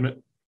offer an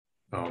amendment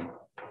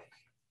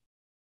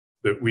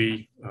that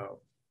we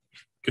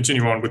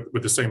continue on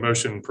with the same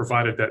motion,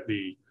 provided that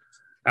the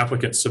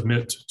applicant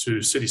submit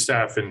to city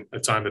staff in a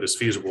time that is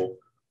feasible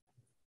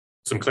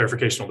some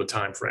clarification on the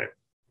time frame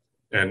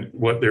and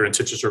what their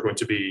intentions are going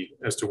to be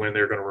as to when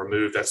they're going to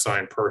remove that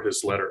sign per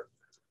his letter.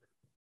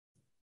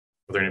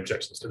 Are there any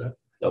objections to that?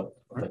 Nope,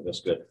 I think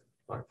that's good.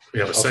 All right, we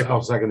have a I'll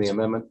second. second the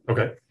amendment.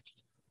 Okay.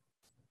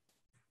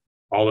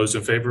 All those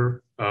in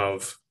favor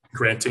of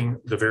granting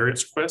the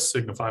variance request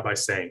signify by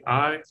saying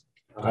aye.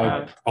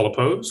 Aye. All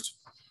opposed?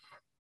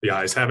 The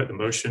ayes have it. The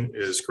motion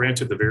is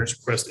granted. The variance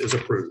request is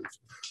approved.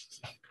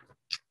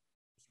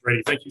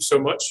 Brady, thank you so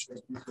much.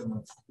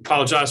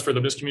 Apologize for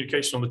the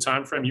miscommunication on the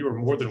time frame. You are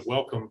more than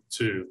welcome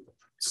to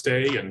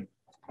stay and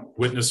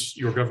witness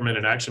your government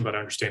in action, but I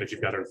understand if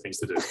you've got other things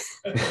to do.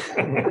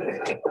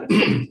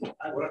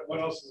 What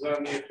else is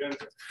on the agenda?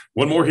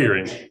 One more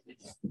hearing.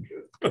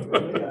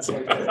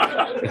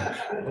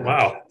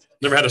 Wow,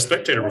 never had a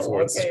spectator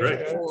before. This is great.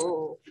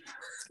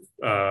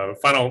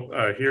 Final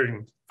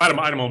hearing,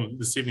 item on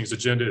this evening's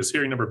agenda is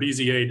hearing number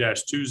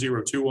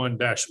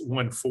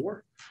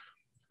BZA-2021-14.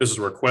 This is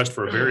a request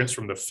for a variance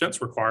from the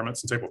fence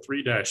requirements in table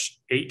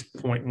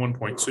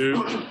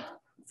 3-8.1.2,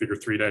 figure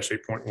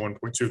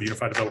 3-8.1.2 of the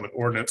Unified Development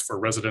Ordinance for a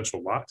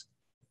residential lot.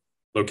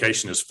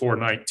 Location is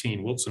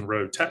 419 Wilson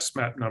Road, tax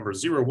map number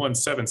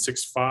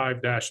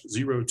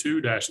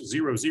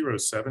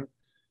 01765-02-007.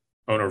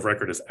 Owner of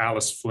record is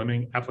Alice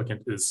Fleming.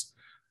 Applicant is,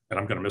 and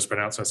I'm going to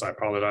mispronounce this, I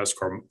apologize,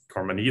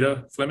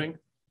 Carmenita Fleming.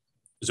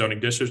 Zoning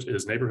district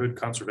is neighborhood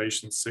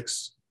conservation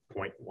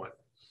 6.1.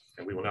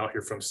 And we will now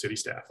hear from city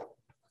staff.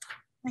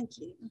 Thank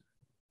you.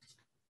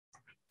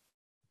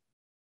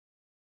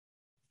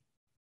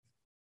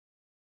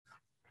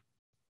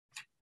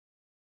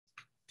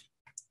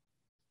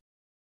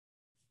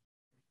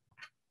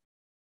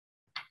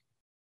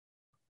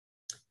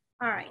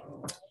 All right.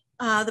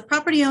 The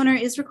property owner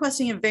is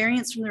requesting a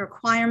variance from the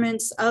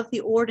requirements of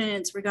the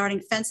ordinance regarding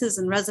fences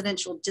in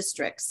residential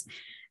districts.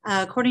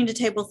 According to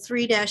table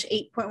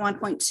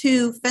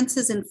 3-8.1.2,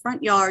 fences in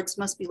front yards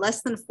must be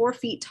less than 4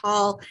 feet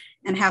tall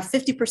and have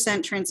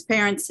 50%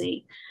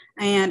 transparency.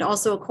 And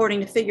also according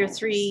to figure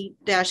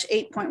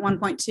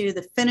 3-8.1.2,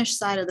 the finished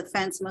side of the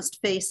fence must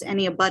face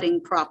any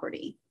abutting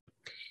property.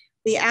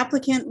 The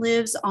applicant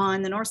lives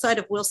on the north side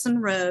of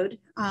Wilson Road,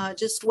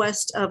 just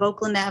west of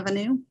Oakland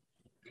Avenue.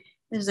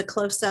 There's a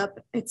close-up.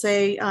 It's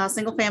a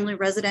single-family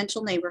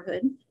residential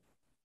neighborhood.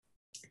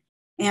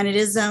 And it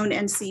is zoned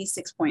NC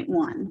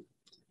 6.1,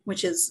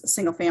 which is a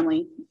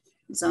single-family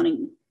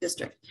zoning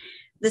district.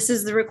 This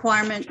is the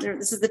requirement.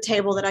 This is the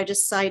table that I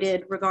just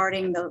cited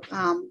regarding the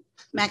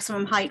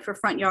maximum height for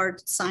front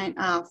yard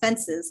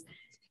fences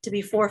to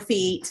be 4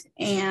 feet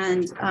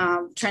and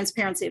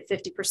transparency of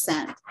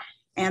 50%.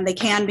 And they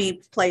can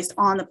be placed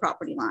on the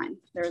property line.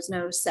 There is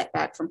no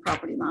setback from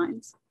property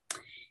lines.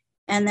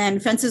 And then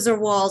fences or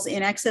walls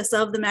in excess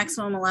of the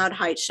maximum allowed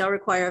height shall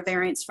require a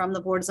variance from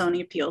the Board of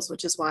Zoning Appeals,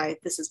 which is why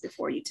this is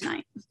before you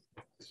tonight.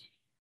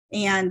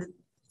 And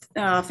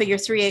figure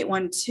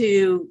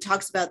 3.8.1.2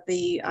 talks about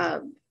the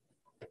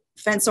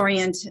fence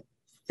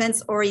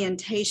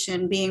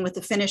orientation being with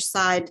the finished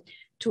side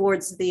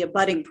towards the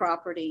abutting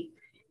property.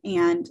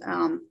 And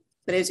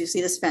but as you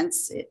see, this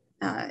fence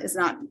is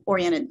not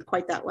oriented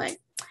quite that way.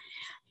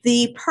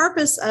 The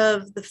purpose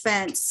of the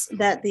fence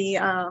that the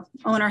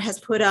owner has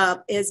put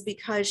up is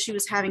because she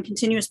was having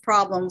continuous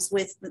problems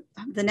with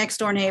the next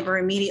door neighbor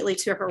immediately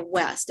to her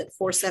west at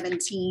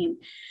 417.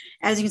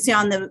 As you can see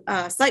on the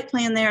site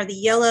plan there, the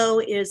yellow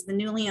is the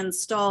newly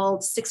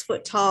installed 6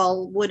 foot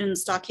tall wooden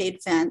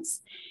stockade fence.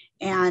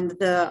 And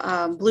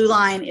the blue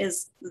line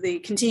is the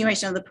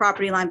continuation of the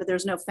property line, but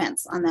there's no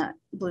fence on that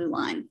blue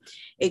line.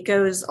 It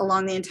goes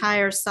along the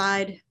entire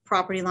side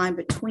property line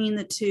between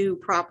the two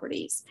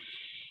properties.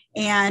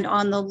 And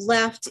on the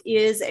left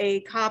is a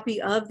copy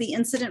of the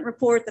incident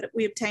report that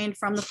we obtained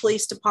from the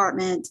police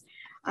department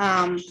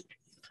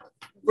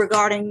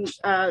regarding,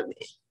 the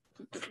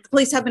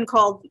police have been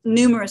called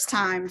numerous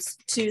times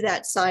to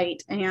that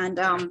site, and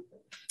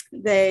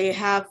they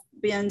have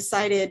been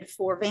cited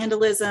for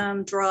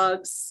vandalism,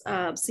 drugs,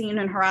 obscene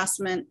and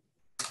harassment,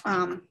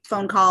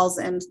 phone calls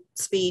and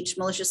speech,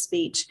 malicious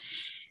speech.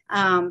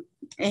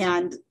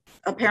 And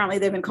apparently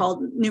they've been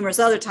called numerous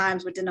other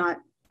times, but did not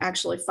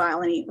actually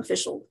file any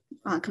official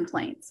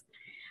complaints.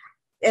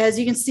 As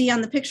you can see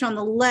on the picture on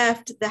the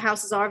left, the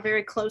houses are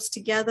very close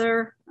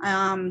together.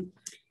 And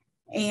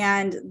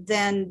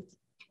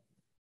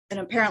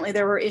apparently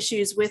there were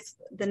issues with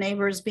the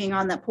neighbors being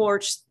on that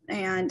porch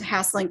and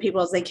hassling people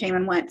as they came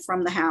and went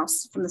from the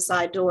house, from the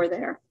side door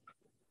there.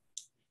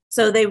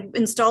 So they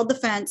installed the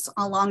fence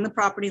along the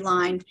property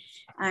line,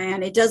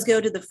 and it does go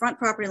to the front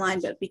property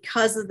line, but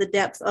because of the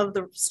depth of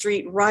the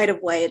street right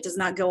of way, it does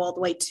not go all the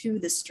way to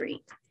the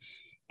street.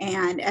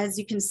 And as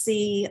you can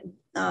see,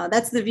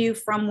 that's the view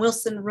from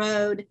Wilson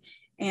Road.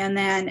 And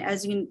then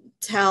as you can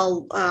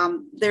tell,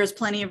 there's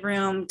plenty of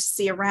room to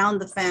see around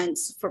the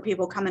fence for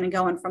people coming and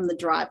going from the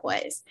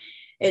driveways.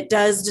 It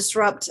does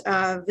disrupt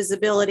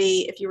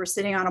visibility. If you were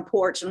sitting on a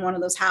porch in one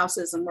of those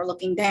houses and we're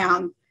looking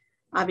down,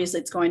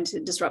 obviously it's going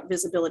to disrupt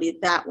visibility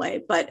that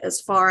way. But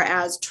as far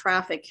as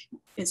traffic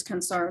is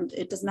concerned,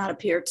 it does not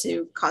appear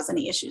to cause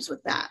any issues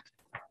with that.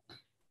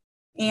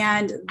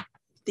 And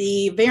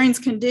the variance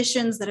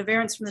conditions that a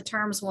variance from the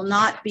terms will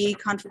not be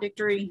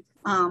contradictory,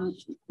 will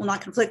not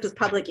conflict with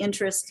public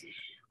interest.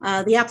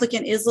 The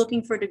applicant is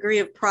looking for a degree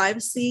of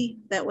privacy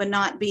that would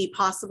not be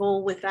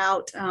possible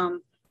without,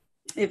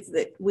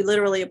 we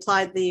literally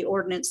applied the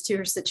ordinance to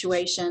her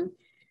situation.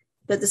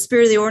 But the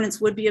spirit of the ordinance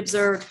would be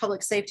observed,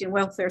 public safety and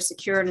welfare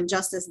secured, and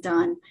justice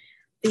done.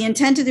 The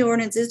intent of the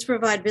ordinance is to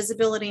provide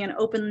visibility and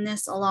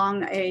openness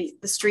along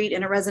the street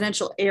in a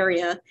residential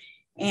area.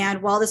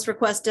 And while this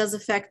request does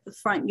affect the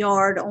front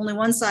yard, only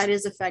one side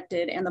is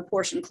affected and the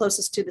portion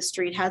closest to the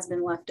street has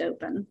been left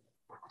open.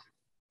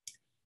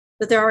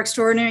 But there are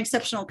extraordinary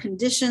exceptional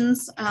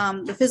conditions.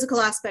 The physical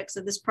aspects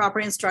of this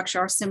property and structure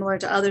are similar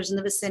to others in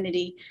the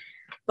vicinity,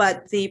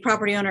 but the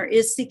property owner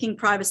is seeking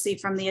privacy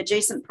from the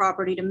adjacent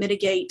property to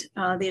mitigate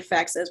the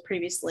effects as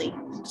previously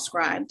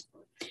described.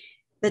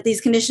 That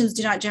these conditions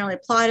do not generally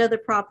apply to the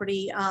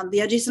property. The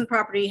adjacent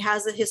property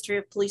has a history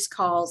of police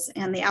calls,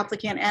 and the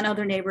applicant and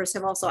other neighbors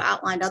have also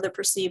outlined other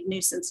perceived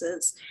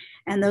nuisances.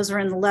 And those are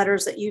in the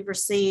letters that you've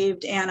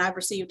received, and I've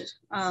received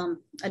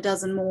a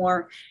dozen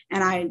more,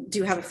 and I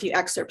do have a few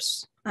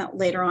excerpts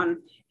later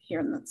on here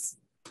in this.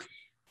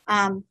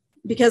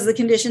 Because of the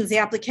conditions, the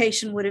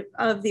application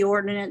of the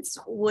ordinance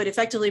would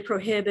effectively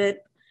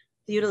prohibit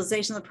the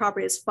utilization of the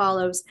property as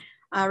follows.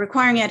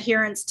 Requiring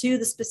adherence to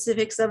the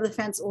specifics of the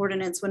fence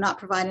ordinance would not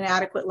provide an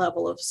adequate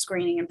level of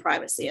screening and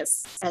privacy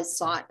as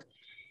sought.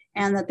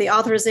 And that the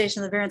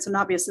authorization of the variance would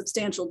not be a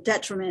substantial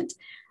detriment.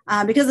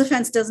 Because the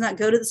fence does not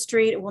go to the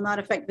street, it will not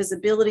affect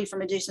visibility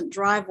from adjacent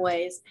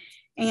driveways.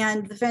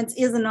 And the fence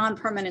is a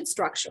non-permanent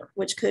structure,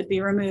 which could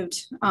be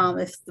removed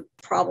if the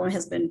problem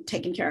has been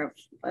taken care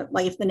of.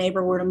 Like if the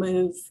neighbor were to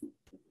move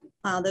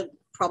the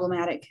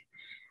problematic,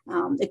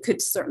 it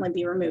could certainly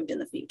be removed in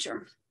the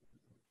future.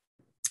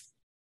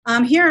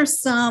 Here are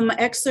some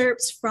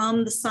excerpts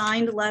from the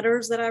signed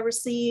letters that I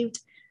received.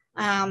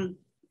 I'll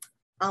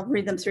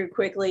read them through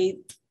quickly.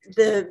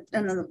 This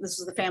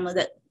is the family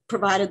that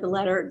provided the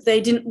letter.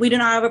 We do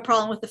not have a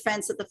problem with the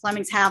fence that the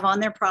Flemings have on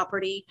their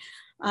property.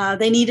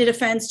 They needed a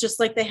fence just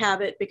like they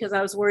have it because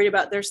I was worried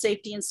about their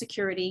safety and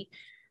security.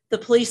 The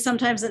police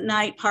sometimes at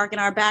night park in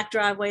our back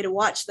driveway to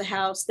watch the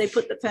house. They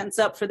put the fence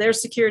up for their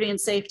security and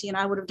safety, and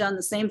I would have done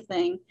the same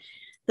thing.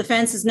 The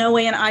fence is no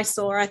way an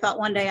eyesore. I thought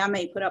one day I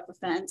may put up a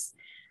fence.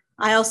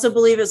 I also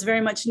believe it's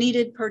very much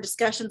needed per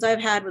discussions I've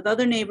had with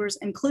other neighbors,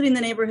 including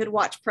the neighborhood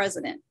watch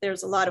president.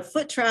 There's a lot of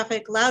foot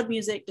traffic, loud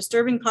music,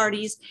 disturbing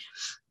parties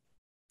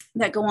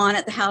that go on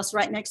at the house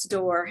right next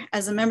door.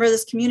 As a member of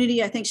this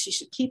community, I think she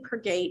should keep her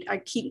gate.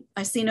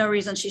 I see no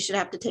reason she should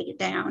have to take it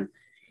down.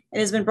 It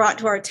has been brought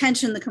to our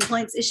attention the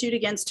complaints issued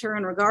against her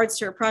in regards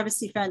to her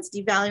privacy fence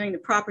devaluing the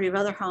property of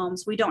other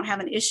homes. We don't have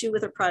an issue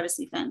with her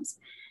privacy fence.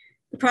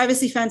 The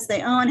privacy fence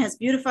they own has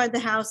beautified the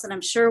house and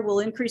I'm sure will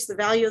increase the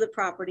value of the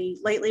property.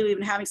 Lately, we've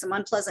been having some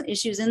unpleasant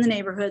issues in the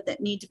neighborhood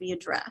that need to be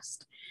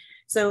addressed.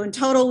 So in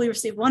total, we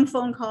received one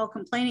phone call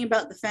complaining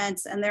about the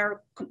fence, and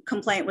their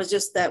complaint was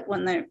just that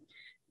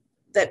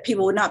that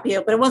people would not be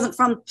able, but it wasn't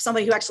from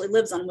somebody who actually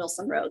lives on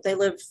Wilson Road. They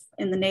live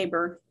in the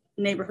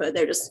neighborhood.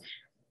 They just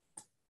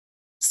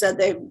said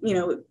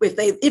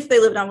if they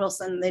lived on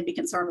Wilson, they'd be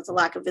concerned with the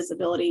lack of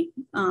visibility.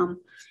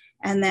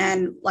 And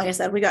then, like I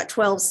said, we got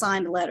 12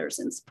 signed letters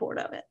in support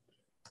of it.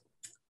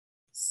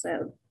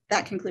 So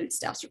that concludes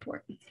staff's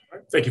report.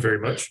 Thank you very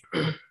much.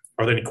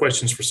 Are there any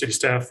questions for city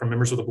staff from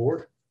members of the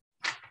board?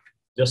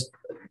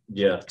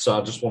 So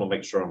I just want to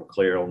make sure I'm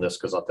clear on this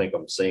because I think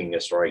I'm seeing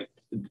this right.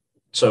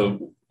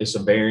 So it's a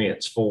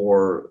variance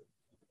for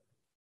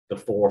the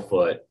 4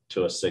 foot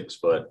to a 6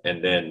 foot,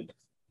 and then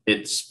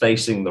it's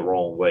facing the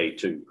wrong way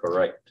too,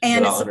 correct?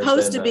 And it's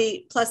supposed to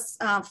be, plus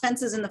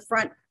fences in the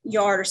front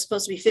yard are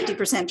supposed to be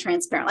 50%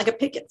 transparent, like a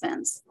picket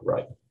fence.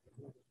 Right.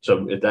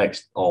 So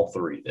that's all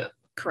 3 then.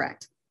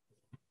 Correct.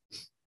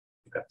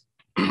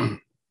 Okay.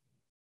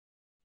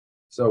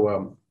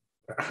 So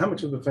how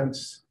much of the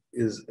fence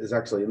is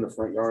actually in the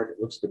front yard?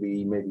 It looks to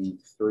be maybe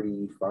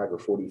 35 or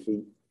 40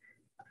 feet.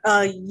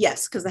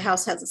 Yes, because the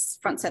house has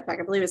a front setback.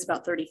 I believe it's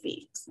about 30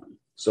 feet.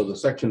 So the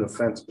section of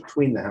fence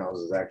between the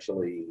houses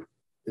actually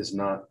is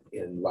not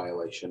in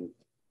violation.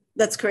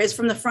 That's correct. It's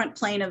from the front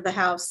plane of the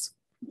house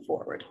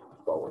forward.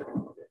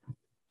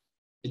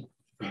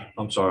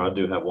 I'm sorry, I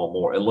do have one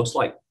more. It looks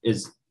like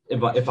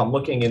if I'm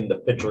looking in the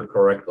picture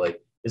correctly,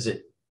 is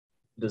it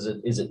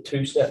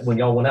 2-step when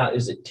y'all went out?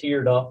 Is it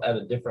tiered up at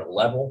a different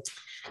level?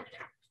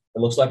 It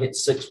looks like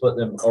it's 6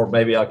 foot, or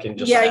maybe I can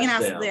just you can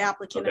ask the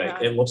applicant. Okay,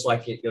 about it looks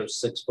like it goes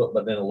 6 foot,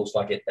 but then it looks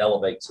like it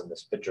elevates in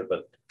this picture,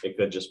 but it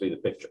could just be the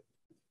picture.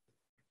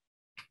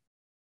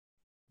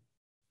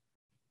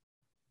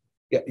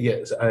 Yeah,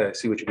 yes, I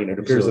see what you mean. It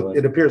appears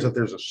that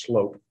there's a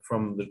slope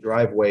from the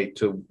driveway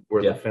to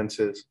where the fence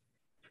is.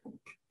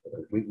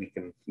 We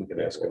can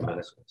ask him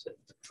that.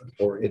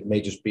 Or it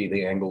may just be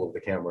the angle of the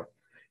camera.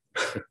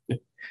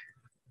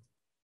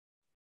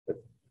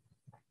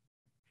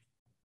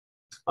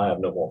 I have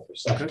no more for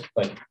staff. Okay.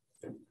 Thank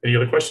you. Any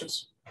other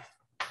questions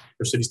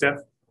for city staff?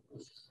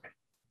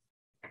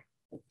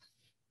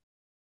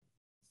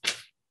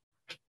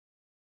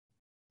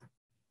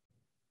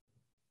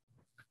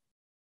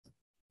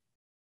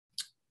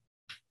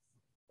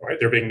 All right,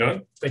 there being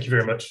none, thank you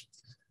very much.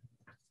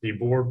 The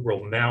board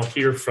will now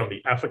hear from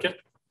the applicant.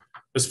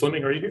 Ms.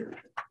 Fleming, are you here?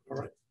 All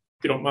right.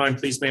 If you don't mind,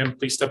 please, ma'am,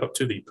 please step up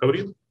to the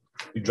podium.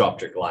 You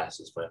dropped your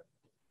glasses, man.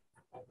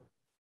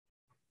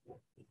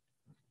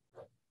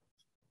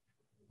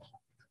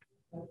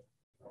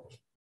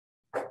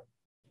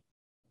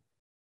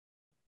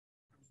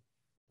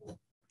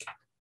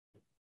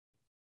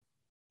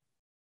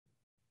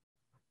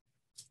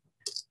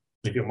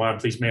 If you don't mind,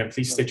 please, ma'am,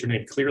 please state your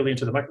name clearly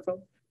into the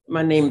microphone.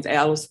 My name is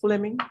Alice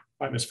Fleming,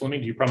 All right, Ms. Fleming,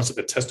 do you promise that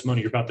the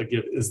testimony you're about to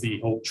give is the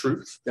whole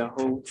truth? the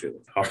whole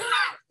truth.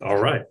 All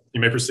right,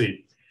 you may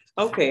proceed.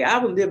 Okay, I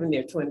was living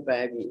there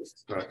 25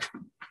 years. Right.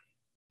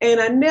 And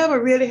I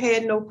never really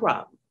had no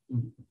problem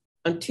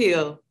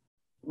until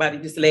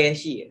about this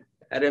last year.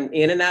 I done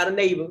in and out of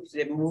neighbors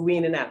that move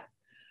in and out.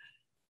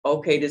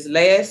 Okay, this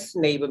last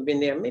neighbor been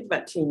there maybe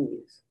about 10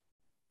 years.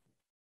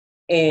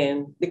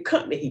 And the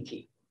company he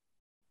keep.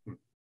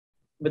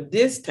 But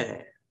this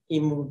time he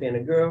moved in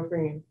a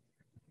girlfriend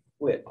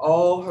with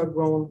all her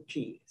grown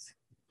kids.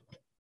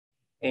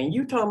 And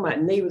you talking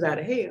about neighbors out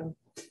of hell.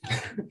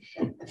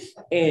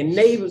 And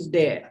neighbors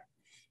that,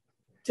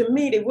 to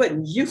me, they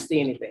wasn't used to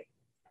anything.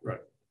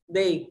 Right.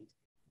 They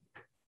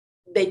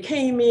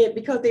came in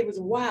because they was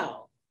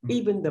wild,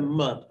 even the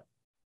mother.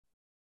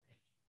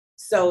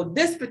 So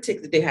this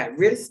particular day had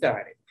really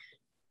started.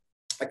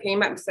 I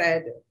came out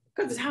beside them,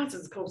 because this house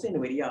is close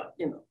anyway to y'all,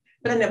 you know,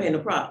 but I never had no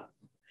problem.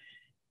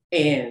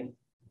 And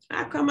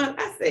I come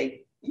out, I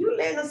say, you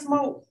letting them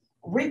smoke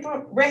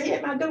reefer right here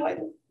at my door?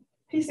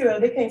 He said, well,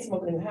 they can't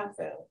smoke in the house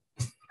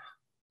out.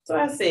 So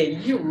I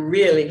said, you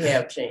really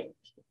have changed.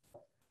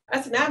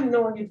 I said, I've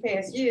known you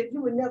past years,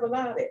 you would never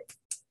allow that.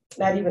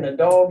 Not even a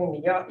dog in the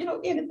yard, you know,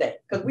 anything.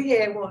 Because we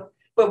had one,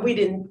 but we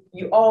didn't,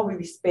 you always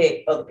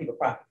respect other people's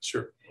property.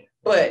 Sure.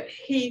 But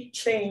he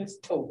changed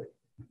totally.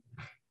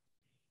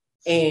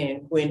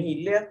 And when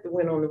he left and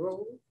went on the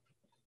road,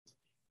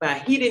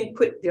 but he didn't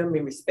put them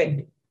in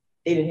respect.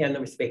 They didn't have no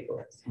respect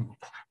for us.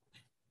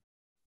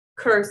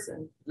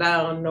 Cursing,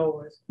 loud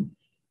noise,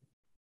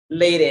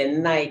 late at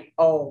night,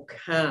 all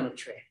kind of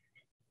traffic.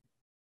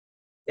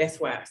 That's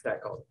why I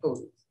started calling the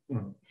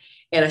police.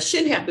 And I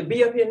shouldn't have to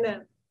be up here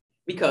now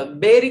because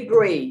Betty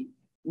Gray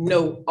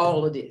know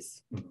all of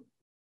this.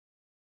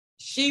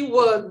 She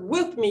was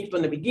with me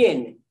from the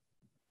beginning.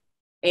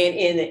 And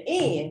in the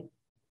end,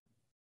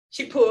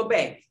 she pulled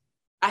back.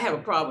 I have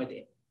a problem with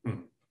that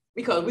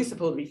because we're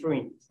supposed to be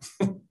friends.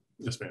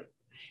 Yes, ma'am.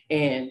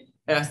 And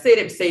I said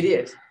it to say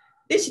this.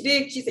 This she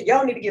did, she said,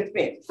 y'all need to get a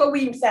fence. Before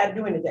we even decided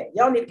to do anything,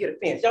 y'all need to get a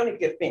fence. Y'all need to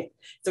get a fence.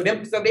 So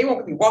they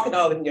won't be walking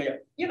all in there.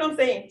 You know what I'm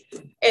saying?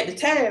 At the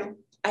time,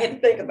 I had to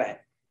think about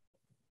it.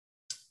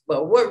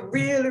 But what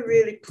really,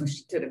 really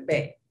pushed it to the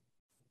back,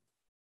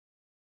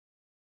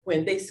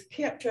 when they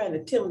kept trying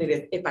to tell me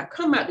that if I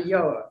come out the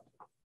yard,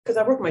 because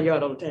I work my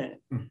yard all the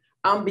time,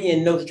 I'm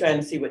being nosy trying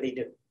to see what they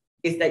do.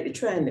 It's like they're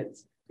trying to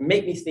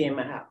make me stay in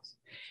my house.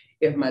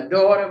 If my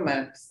daughter,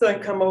 my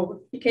son come over,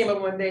 he came over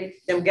one day,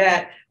 them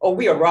guys, oh,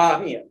 we'll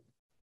rob him.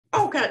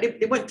 All kind of,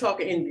 they weren't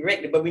talking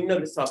indirectly, but we know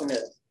they're talking to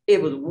us.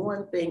 It was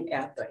one thing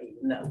after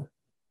another.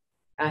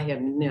 I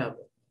have never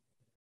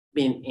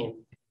been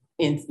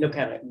in no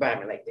kind of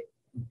environment like that.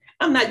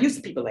 I'm not used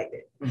to people like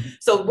that.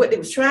 So what they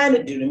was trying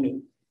to do to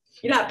me,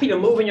 you know how people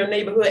move in your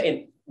neighborhood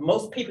and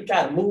most people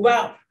try to move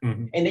out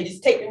and they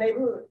just take the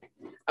neighborhood.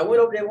 I went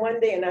over there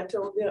one day and I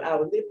told them I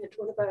was living here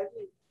 25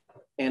 years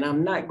and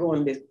I'm not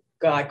going this.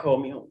 God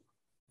called me home.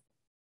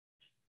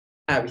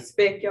 I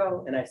respect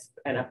y'all and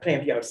I plan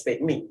for y'all to respect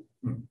me.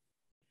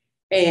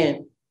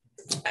 And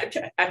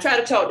I try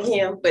to talk to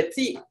him, but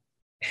see,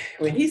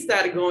 when he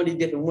started going to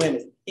different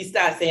women, he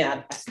started saying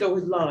I stole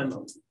his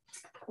lawnmower.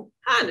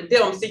 How in the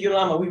devil see your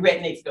lawnmower? We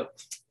right next door.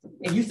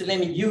 And used to let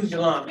me use your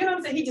lawnmower. You know what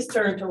I'm saying? He just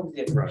turned totally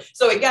different. Right.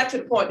 So it got to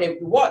the point that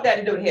we walked out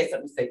the door, he had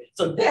something to say.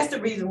 So that's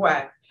the reason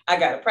why I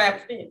got a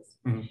private fence.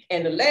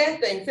 And the last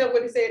thing, tell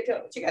what he said,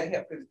 tell she got to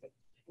help her.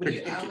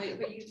 I'll wait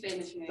for you to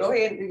finish. Go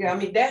ahead. I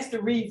mean, that's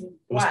the reason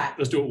why.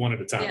 Let's do it one at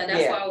a time. Yeah,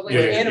 that's why I was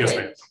waiting.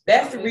 Anyway,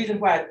 that's the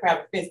reason why the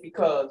private fence,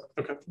 because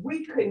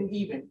we couldn't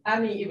even, I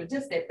mean, it was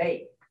just that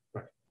bad.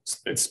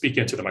 And speak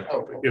into the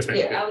microphone. Yes, ma'am.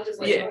 Yeah, I was just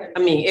like, I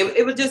mean,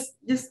 it was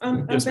just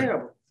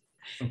unbearable.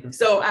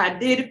 So I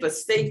did it for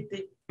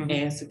safety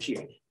and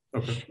security.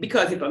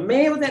 Because if a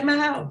man was at my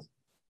house,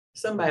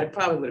 somebody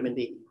probably would have been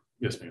dead.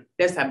 Yes, ma'am.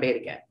 That's how bad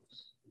it got.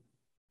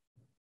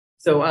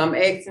 So I'm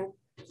asking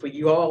for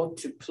you all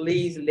to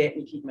please let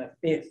me keep my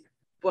fence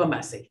for my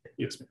safety.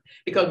 Yes, ma'am.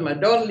 Because my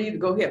daughter leaves to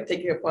go help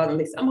take care of Father and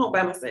Lisa. I'm home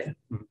by myself.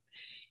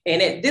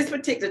 And at this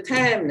particular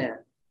time now,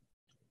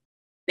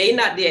 they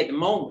not there at the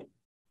moment,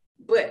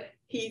 but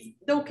he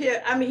don't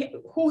care. I mean,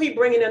 who he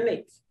bringing in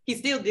next? He's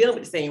still dealing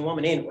with the same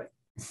woman anyway.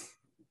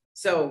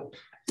 So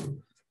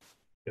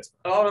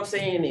all I'm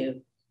saying is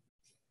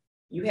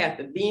you have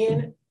to be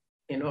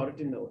in order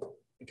to know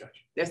it. Gotcha.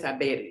 That's how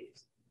bad it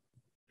is.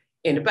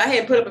 And if I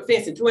hadn't put up a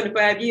fence in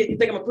 25 years, you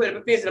think I'm gonna put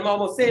up a fence and I'm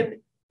almost 70?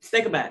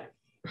 Think about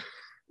it.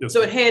 Yes,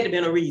 so it had to be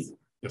a reason.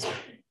 Yes,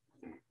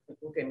 ma'am.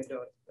 Okay, my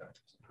daughter.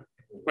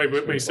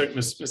 Wait a second,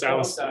 Miss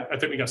Alice. I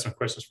think we got some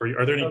questions for you.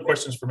 Are there any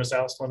questions for Miss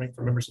Alice Fleming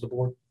from members of the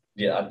board?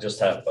 Yeah, I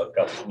just have a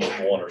couple,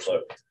 one or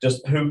so.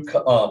 Just who put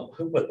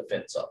the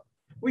fence up?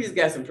 We just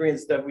got some friends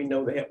and stuff we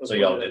know to help us. So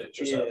y'all did it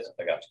yourselves.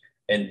 I got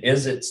you. And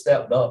is it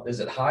stepped up? Is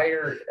it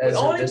higher? We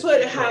only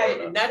put it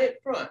higher, not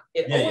at front.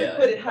 It only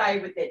put it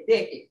higher with that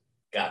deck.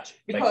 Gotcha.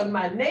 Because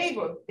my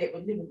neighbor that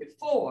was living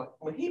before,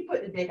 when he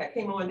put the deck, I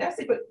came on, that's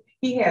it, but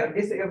he had a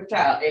disabled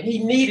child and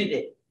he needed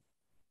it.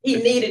 He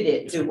needed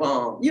it to, you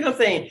know what I'm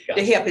saying,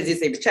 to help his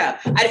disabled child.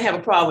 I didn't have a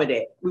problem with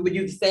that. We would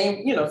use the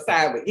same, you know,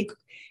 sideway.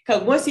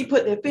 Because once he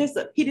put the fence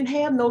up, he didn't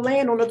have no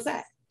land on the other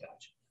side.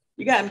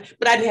 You got me?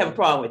 But I didn't have a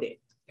problem with it.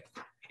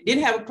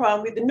 Didn't have a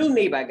problem with the new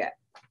neighbor I got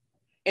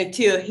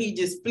until he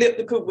just flipped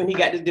the coop when he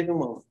got this different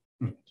woman.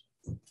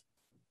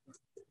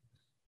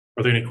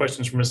 Are there any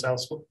questions from Ms.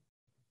 Alston?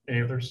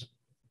 Any others?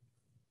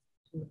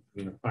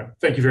 All right,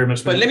 thank you very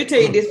much. But let me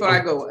tell you this before I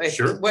go.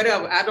 Sure.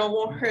 Whatever, I don't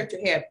want her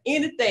to have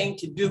anything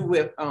to do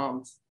with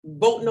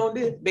voting on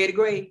this, Betty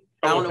Gray.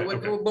 I don't know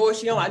what board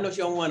she on. I know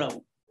she on one of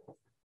them.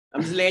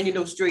 I'm just letting you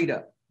know straight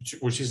up.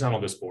 Well, she's not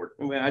on this board.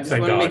 Well, I just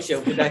want to make sure,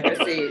 because like I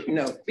said, you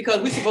know,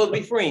 because we're supposed to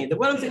be friends. The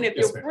what I'm saying, if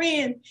Yes, your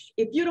friend,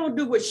 if you don't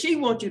do what she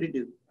wants you to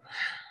do,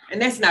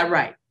 and that's not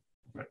right.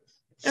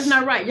 That's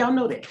not right. Y'all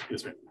know that.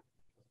 Yes, ma'am.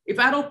 If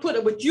I don't put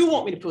up what you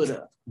want me to put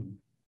up,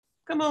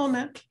 come on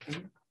now.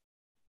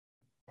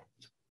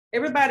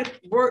 Everybody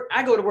work.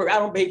 I go to work. I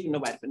don't pay for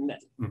nobody for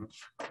nothing.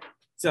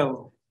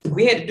 So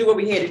we had to do what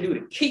we had to do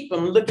to keep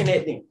them looking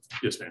at them.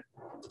 Yes, ma'am.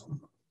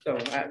 So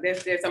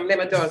that's I'm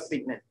letting my daughter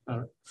speak now. All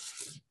right.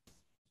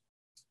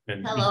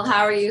 And Hello,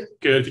 how are you?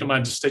 good. If you don't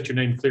mind, just state your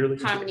name clearly.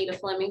 Carmenita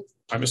Fleming.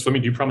 All right, Ms.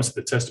 Fleming, do you promise that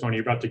the testimony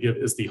you're about to give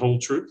is the whole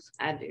truth?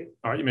 I do.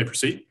 All right, you may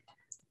proceed.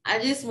 I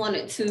just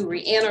wanted to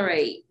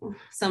reiterate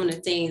some of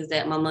the things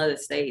that my mother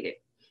stated.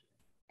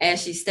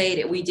 As she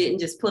stated, we didn't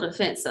just put a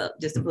fence up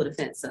just to put a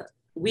fence up.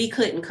 We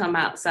couldn't come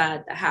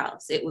outside the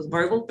house. It was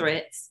verbal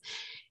threats.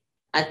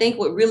 I think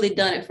what really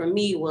done it for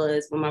me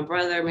was when my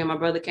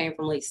brother came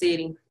from Lake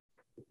City,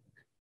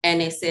 and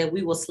they said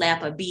we will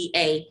slap a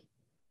BA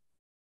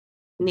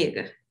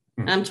nigga.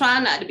 I'm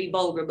trying not to be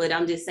vulgar, but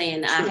I'm just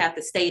saying I have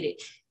to state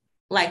it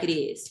like it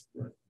is.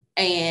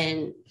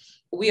 And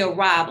we'll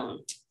rob him.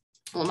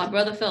 Well, my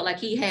brother felt like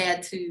he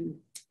had to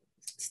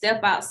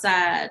step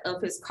outside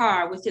of his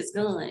car with his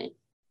gun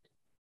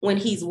when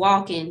he's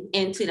walking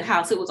into the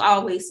house. It was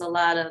always a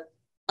lot of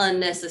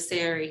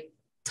unnecessary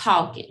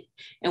talking.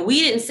 And we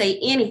didn't say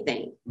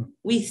anything.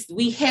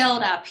 We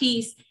held our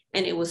peace,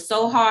 and it was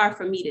so hard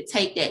for me to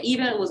take that.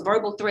 Even it was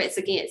verbal threats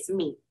against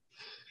me.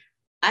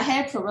 I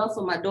had to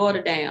wrestle my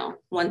daughter down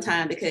one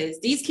time because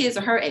these kids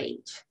are her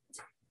age.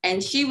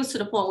 And she was to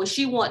the point where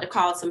she wanted to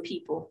call some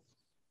people,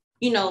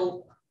 you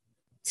know,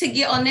 to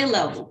get on their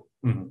level.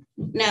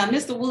 Now,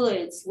 Mr.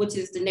 Woods, which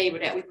is the neighbor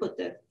that we put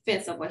the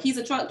fence up with, he's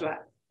a truck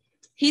driver.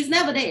 He's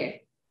never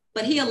there,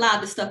 but he allowed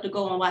the stuff to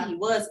go on while he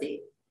was there.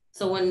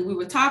 So when we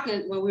were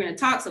in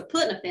talks of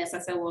putting a fence, I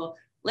said, well,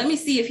 let me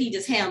see if he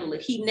just handled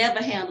it. He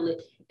never handled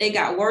it. They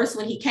got worse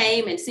when he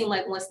came, and it seemed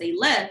like once they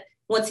left,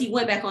 once he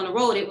went back on the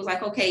road, it was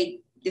like, okay,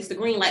 it's the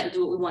green light to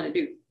do what we want to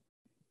do,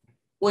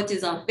 which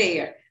is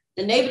unfair.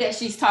 The neighbor that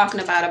she's talking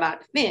about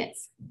the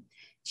fence,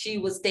 she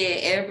was there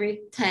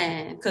every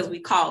time because we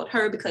called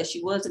her because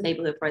she was the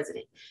neighborhood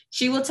president.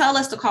 She would tell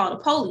us to call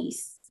the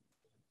police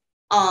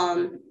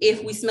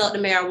if we smelled the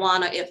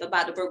marijuana, if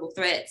about the verbal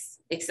threats,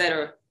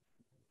 etc.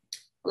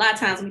 A lot of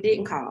times we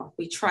didn't call.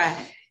 We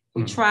tried.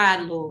 We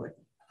tried, Lord,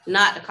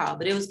 not to call,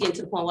 but it was getting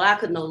to the point where I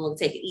could no longer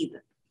take it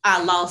either.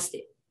 I lost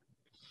it.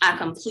 I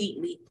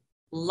completely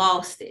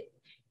lost it.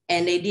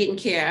 And they didn't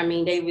care. I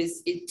mean, they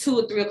was 2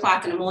 or 3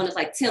 o'clock in the morning, it's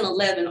like 10,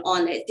 11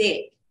 on that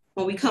deck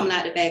when we coming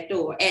out the back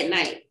door at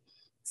night,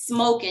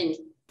 smoking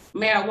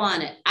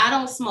marijuana. I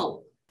don't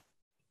smoke.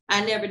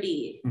 I never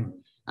did.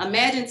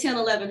 Imagine 10,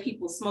 11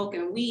 people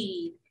smoking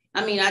weed.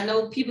 I mean, I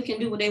know people can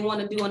do what they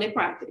want to do on their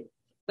property,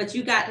 but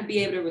you got to be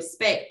able to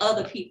respect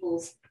other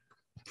people's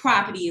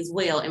property as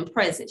well and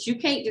presence. You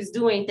can't just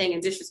do anything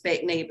and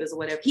disrespect neighbors or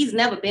whatever. He's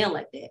never been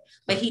like that,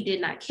 but he did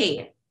not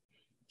care.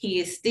 He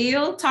is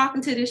still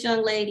talking to this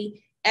young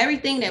lady.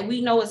 Everything that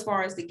we know as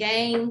far as the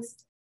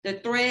gangs, the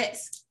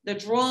threats, the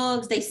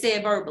drugs, they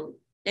said verbally.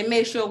 They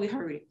made sure we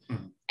heard it.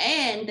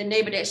 And the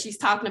neighbor that she's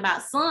talking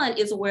about, son,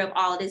 is aware of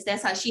all of this.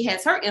 That's how she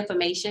has her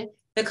information,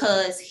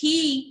 because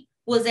he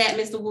was at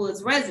Mr.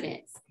 Wood's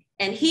residence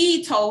and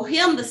he told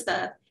him the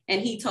stuff and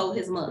he told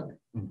his mother.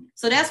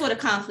 So that's what a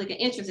conflict of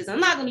interest is.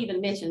 I'm not going to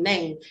even mention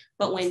names,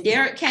 but when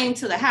Derek came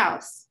to the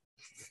house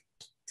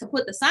to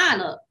put the sign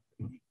up,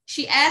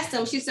 she asked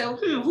him, she said,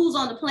 who's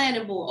on the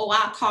planning board? Oh,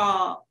 I'll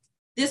call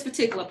this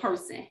particular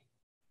person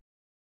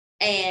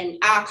and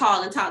I'll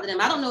call and talk to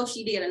them. I don't know if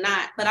she did or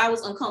not, but I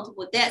was uncomfortable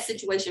with that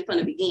situation from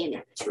the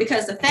beginning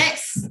because the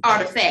facts are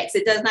the facts.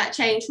 It does not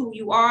change who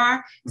you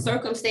are.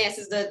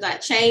 Circumstances does not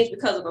change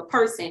because of a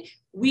person.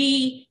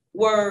 We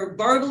were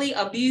verbally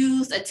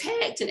abused,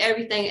 attacked, and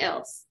everything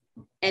else.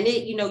 And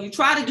it, you know, you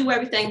try to do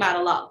everything by the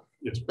law,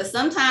 but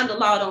sometimes the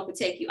law don't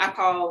protect you. I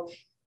called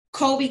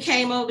Kobe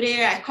came over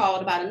there. I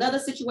called about another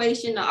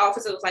situation. The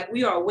officer was like,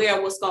 we are aware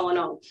of what's going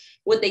on.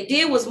 What they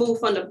did was move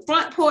from the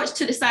front porch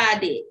to the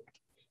side deck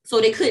so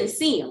they couldn't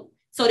see him.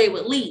 So they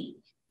would leave.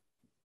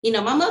 You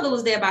know, my mother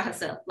was there by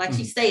herself. Like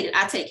she stated,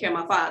 I take care of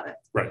my father.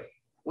 Right.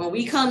 When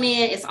we come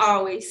in, it's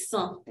always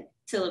something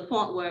to the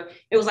point where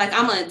it was like,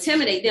 I'm going to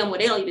intimidate them where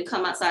they don't even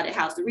come outside the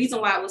house. The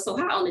reason why it was so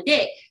high on the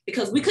deck,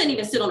 because we couldn't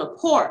even sit on a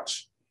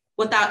porch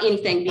without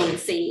anything being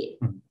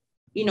said.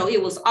 You know,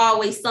 it was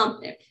always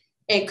something.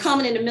 And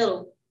coming in the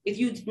middle, if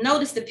you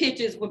notice the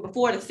pictures were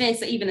before the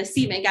fence or even the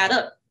cement got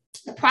up,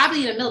 the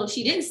property in the middle,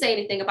 she didn't say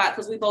anything about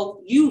because we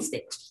both used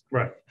it.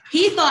 Right.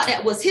 He thought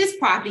that was his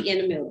property in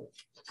the middle.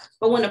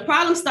 But when the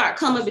problems start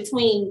coming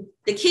between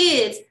the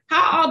kids,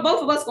 how are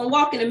both of us gonna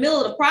walk in the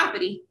middle of the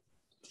property?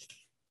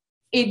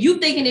 If you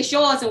thinking it's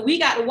yours and we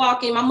got to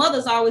walk in, my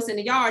mother's always in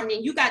the yard, and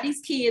then you got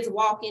these kids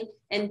walking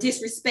and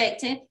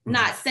disrespecting,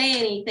 not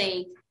saying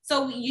anything.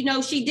 So, you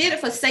know, she did it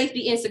for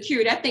safety and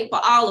security, I think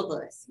for all of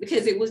us,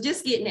 because it was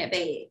just getting that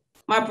bad.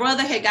 My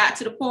brother had got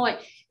to the point,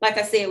 like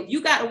I said, you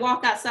got to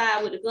walk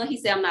outside with a gun. He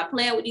said, I'm not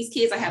playing with these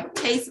kids. I have a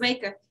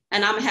pacemaker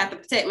and I'm gonna have to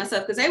protect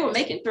myself, because they were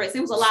making threats.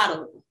 It was a lot of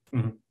them.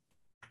 Mm-hmm.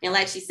 And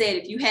like she said,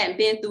 if you hadn't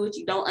been through it,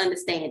 you don't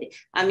understand it.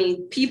 I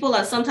mean, people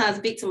are sometimes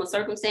victim of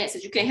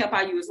circumstances. You can't help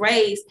how you was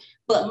raised,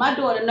 but my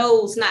daughter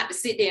knows not to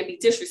sit there and be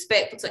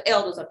disrespectful to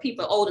elders or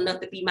people old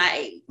enough to be my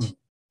age. Mm-hmm.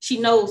 She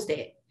knows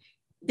that.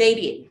 They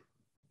didn't.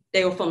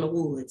 They were from the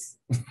woods.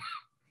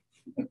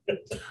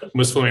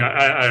 Ms. Fleming,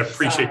 I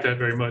appreciate that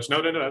very much.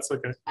 No, that's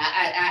okay.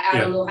 I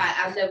don't know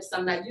how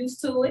I'm not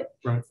used to it.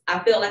 Right. I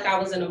felt like I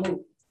was in a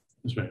movie.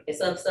 Yes, ma'am. It's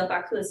other stuff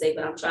I could say,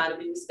 but I'm trying to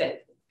be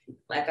respectful.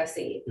 Like I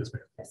said, yes,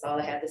 ma'am. That's all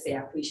I have to say.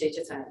 I appreciate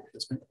your time.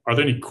 Yes, ma'am. Are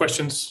there any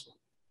questions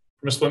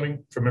for Ms.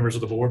 Fleming from members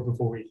of the board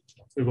before we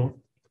move on?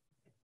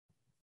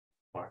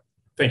 All right.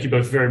 Thank you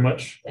both very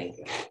much. Thank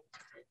you.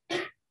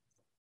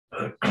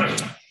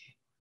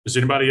 Is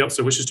there anybody else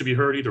that wishes to be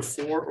heard either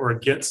for or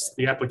against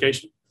the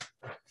application?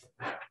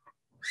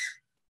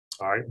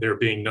 All right, there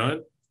being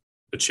none,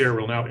 the chair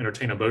will now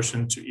entertain a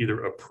motion to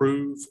either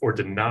approve or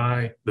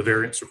deny the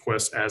variance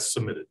request as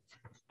submitted.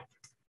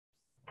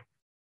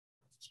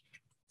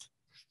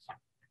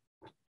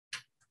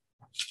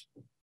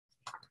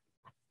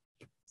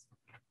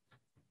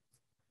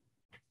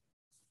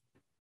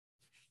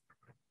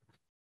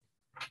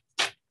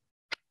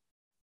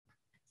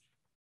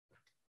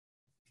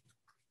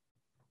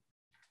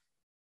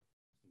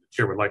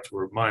 Chair would like to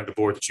remind the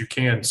board that you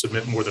can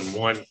submit more than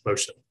one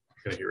motion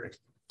in a hearing,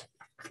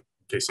 in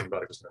case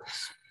anybody was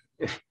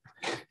nervous.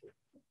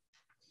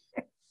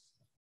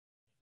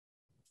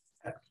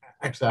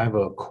 Actually, I have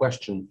a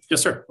question.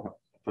 Yes, sir.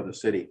 For the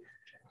city.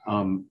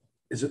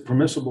 Is it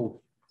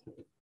permissible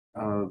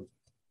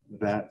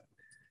that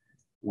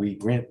we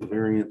grant the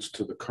variance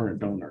to the current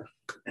donor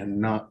and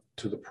not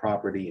to the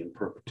property in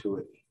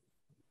perpetuity?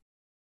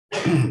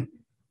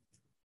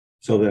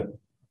 So that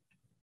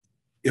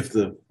if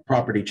the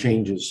property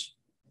changes,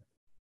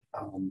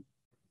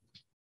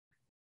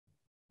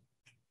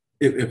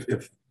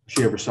 if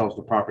she ever sells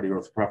the property or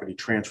if the property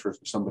transfers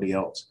to somebody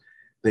else,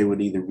 they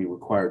would either be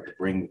required to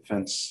bring the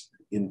fence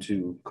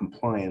into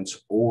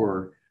compliance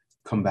or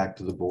come back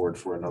to the board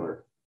for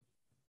another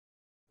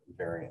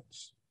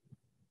variance.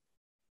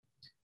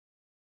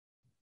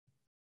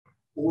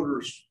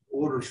 Orders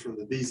from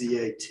the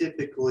BZA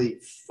typically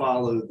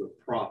follow the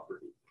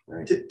property.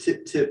 Right.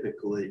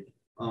 Typically.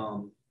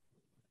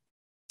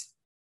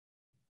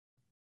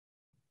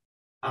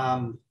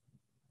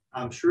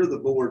 I'm sure the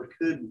board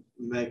could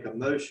make a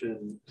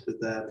motion to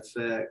that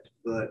effect,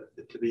 but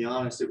to be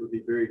honest, it would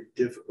be very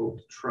difficult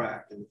to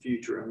track in the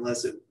future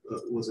unless it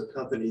was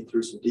accompanied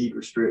through some deed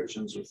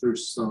restrictions or through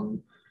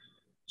some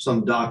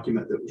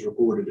document that was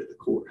recorded at the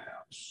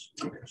courthouse.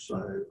 Okay.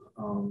 So,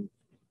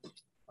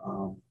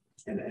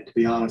 and to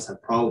be honest, I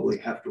probably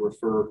have to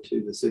refer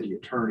to the city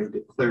attorney to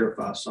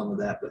clarify some of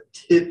that, but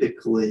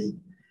typically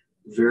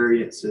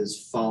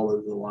variances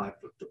follow the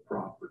life of the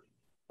property,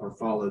 or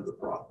follow the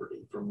property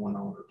from one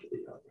owner to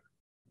the other.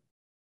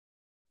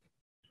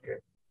 Okay,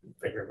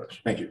 thank you very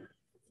much. Thank you.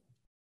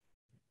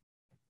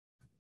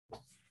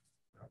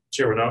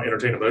 Chair will now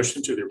entertain a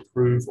motion to either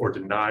approve or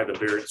deny the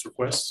variance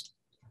request.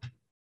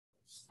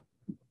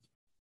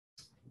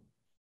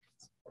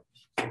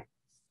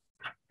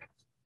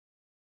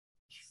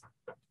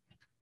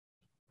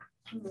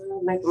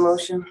 Make a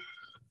motion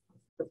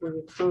that we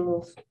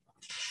approve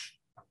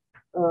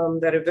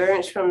that a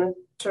variance from the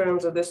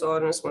terms of this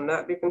ordinance will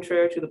not be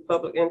contrary to the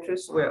public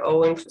interest where,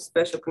 owing to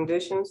special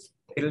conditions,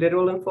 a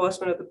literal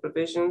enforcement of the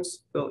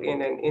provisions will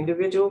in an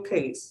individual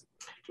case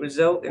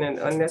result in an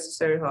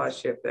unnecessary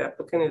hardship. The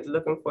applicant is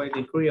looking for a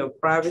degree of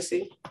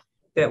privacy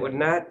that would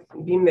not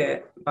be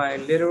met by a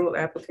literal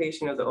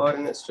application of the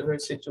ordinance to her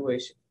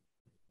situation.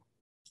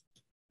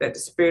 That the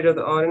spirit of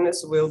the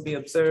ordinance will be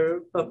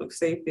observed, public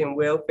safety and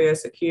welfare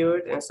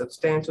secured, and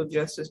substantial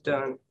justice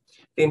done.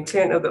 The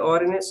intent of the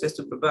ordinance is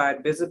to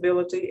provide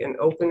visibility and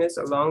openness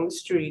along the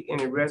street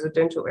in a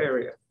residential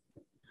area.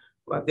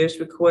 While this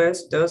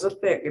request does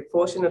affect a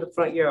portion of the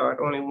front yard,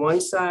 only one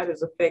side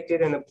is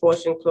affected and the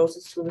portion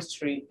closest to the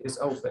street is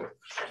open.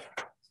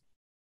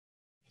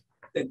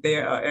 That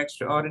there are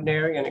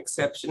extraordinary and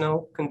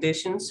exceptional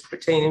conditions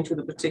pertaining to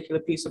the particular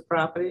piece of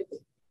property.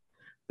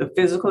 The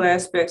physical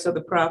aspects of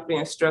the property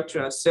and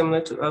structure are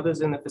similar to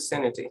others in the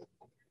vicinity.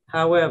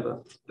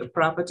 However, the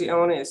property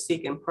owner is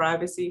seeking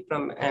privacy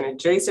from an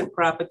adjacent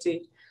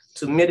property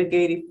to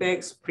mitigate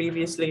effects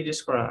previously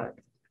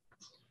described.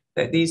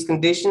 That these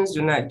conditions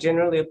do not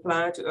generally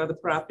apply to other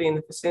property in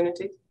the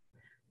vicinity.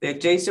 The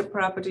adjacent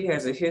property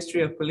has a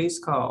history of police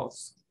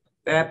calls.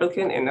 The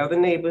applicant and other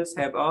neighbors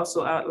have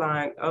also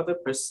outlined other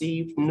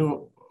perceived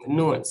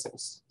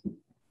nuances.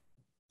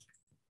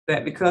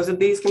 That because of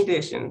these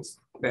conditions,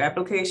 the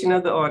application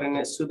of the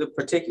ordinance to the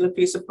particular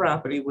piece of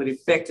property would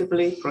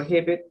effectively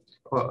prohibit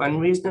or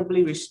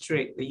unreasonably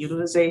restrict the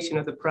utilization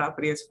of the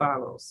property as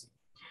follows.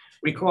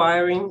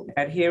 Requiring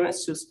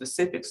adherence to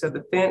specifics of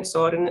the fence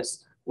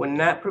ordinance will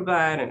not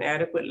provide an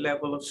adequate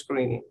level of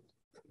screening.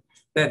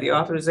 That the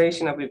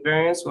authorization of a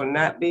variance will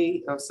not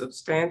be of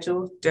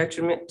substantial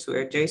detriment to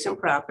adjacent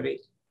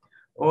property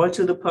or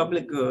to the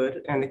public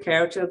good, and the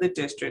character of the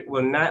district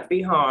will not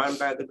be harmed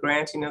by the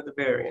granting of the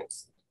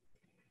variance.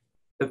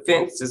 The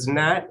fence does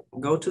not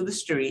go to the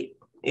street.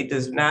 It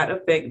does not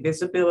affect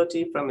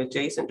visibility from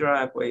adjacent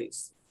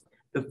driveways.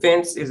 The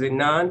fence is a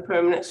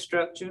non-permanent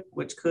structure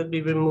which could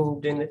be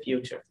removed in the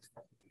future.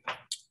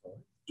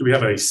 Do we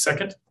have a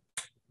second?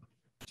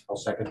 I'll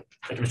second.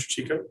 Thank you, Mr.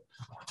 Chico.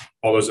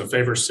 All those in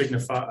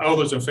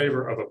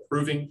favor of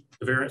approving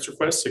the variance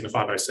request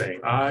signify by saying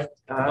aye.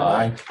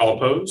 Aye. All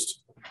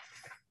opposed?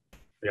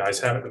 The ayes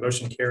have it. The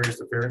motion carries.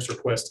 The variance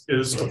request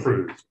is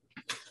approved.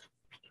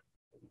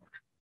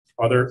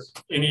 Are there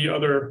any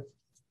other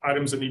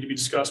items that need to be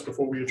discussed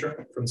before we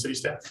adjourn from the city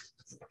staff?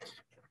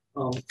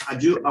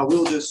 I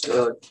will just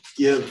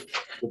give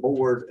the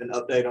board an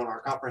update on our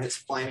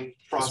comprehensive planning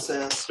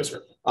process. Yes,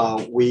 sir.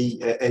 We,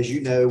 as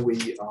you know,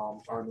 we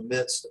are in the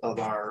midst of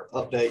our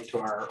update to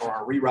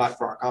our rewrite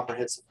for our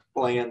comprehensive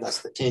plan.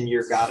 That's the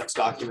 10-year guidance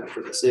document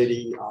for the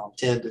city,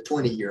 10 to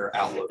 20-year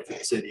outlook for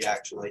the city,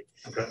 actually.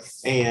 Okay.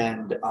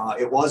 And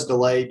it was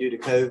delayed due to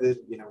COVID.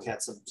 You know, we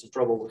had some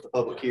trouble with the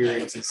public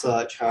hearings and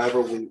such. However,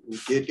 we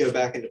did go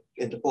back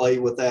into play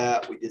with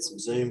that. We did some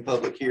Zoom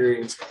public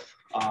hearings.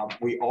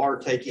 We are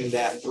taking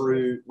that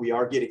through. We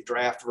are getting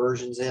draft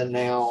versions in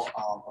now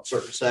of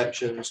certain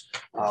sections.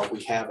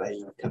 We have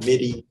a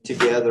committee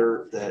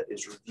together that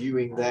is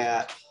reviewing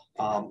that.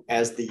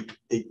 As the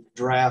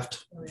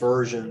draft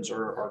versions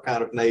are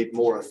kind of made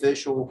more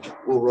official,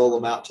 we'll roll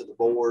them out to the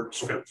boards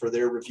for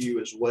their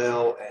review as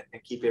well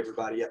and keep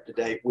everybody up to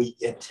date. We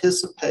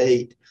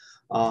anticipate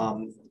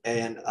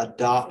an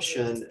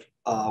adoption.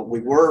 We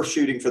were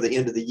shooting for the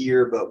end of the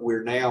year, but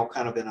we're now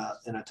kind of in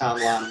a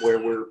timeline where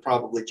we're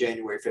probably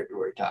January,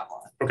 February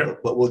timeline. Okay.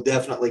 But we'll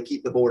definitely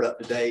keep the board up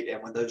to date.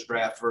 And when those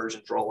draft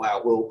versions roll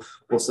out, we'll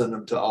send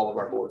them to all of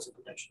our boards and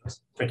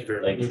commissions. Thank you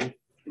very much. Thank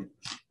you.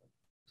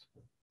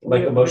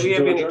 Make a motion Do we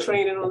have to any adjourn.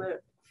 training on that?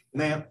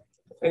 Ma'am.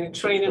 Any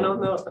training on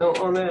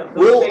that?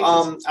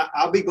 We'll,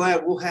 I'll be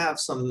glad. We'll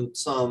have some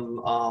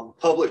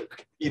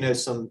public,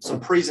 some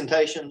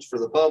presentations for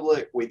the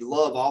public. We'd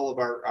love all of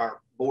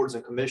our boards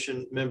and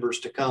commission members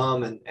to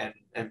come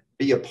and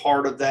be a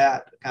part of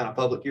that kind of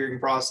public hearing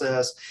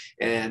process.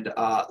 And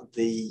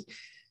the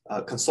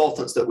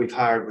consultants that we've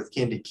hired with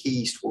Kendi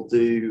Keast will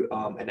do,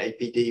 and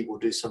APD will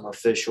do some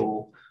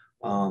official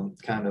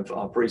kind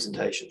of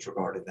presentations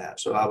regarding that.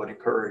 So I would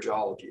encourage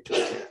all of you to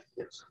attend.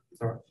 Yes.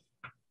 All right.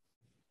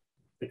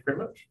 Thank you very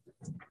much.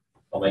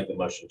 I'll make the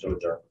motion to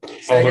adjourn.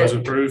 All those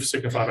approved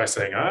signify by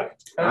saying aye.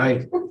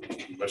 Aye.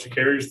 Motion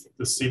carries.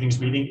 This evening's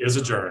meeting is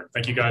adjourned.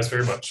 Thank you guys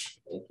very much.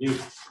 Thank you.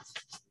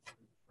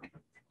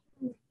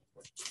 There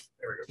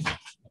we go.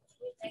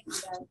 Thank you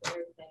guys for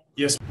everything.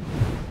 Yes.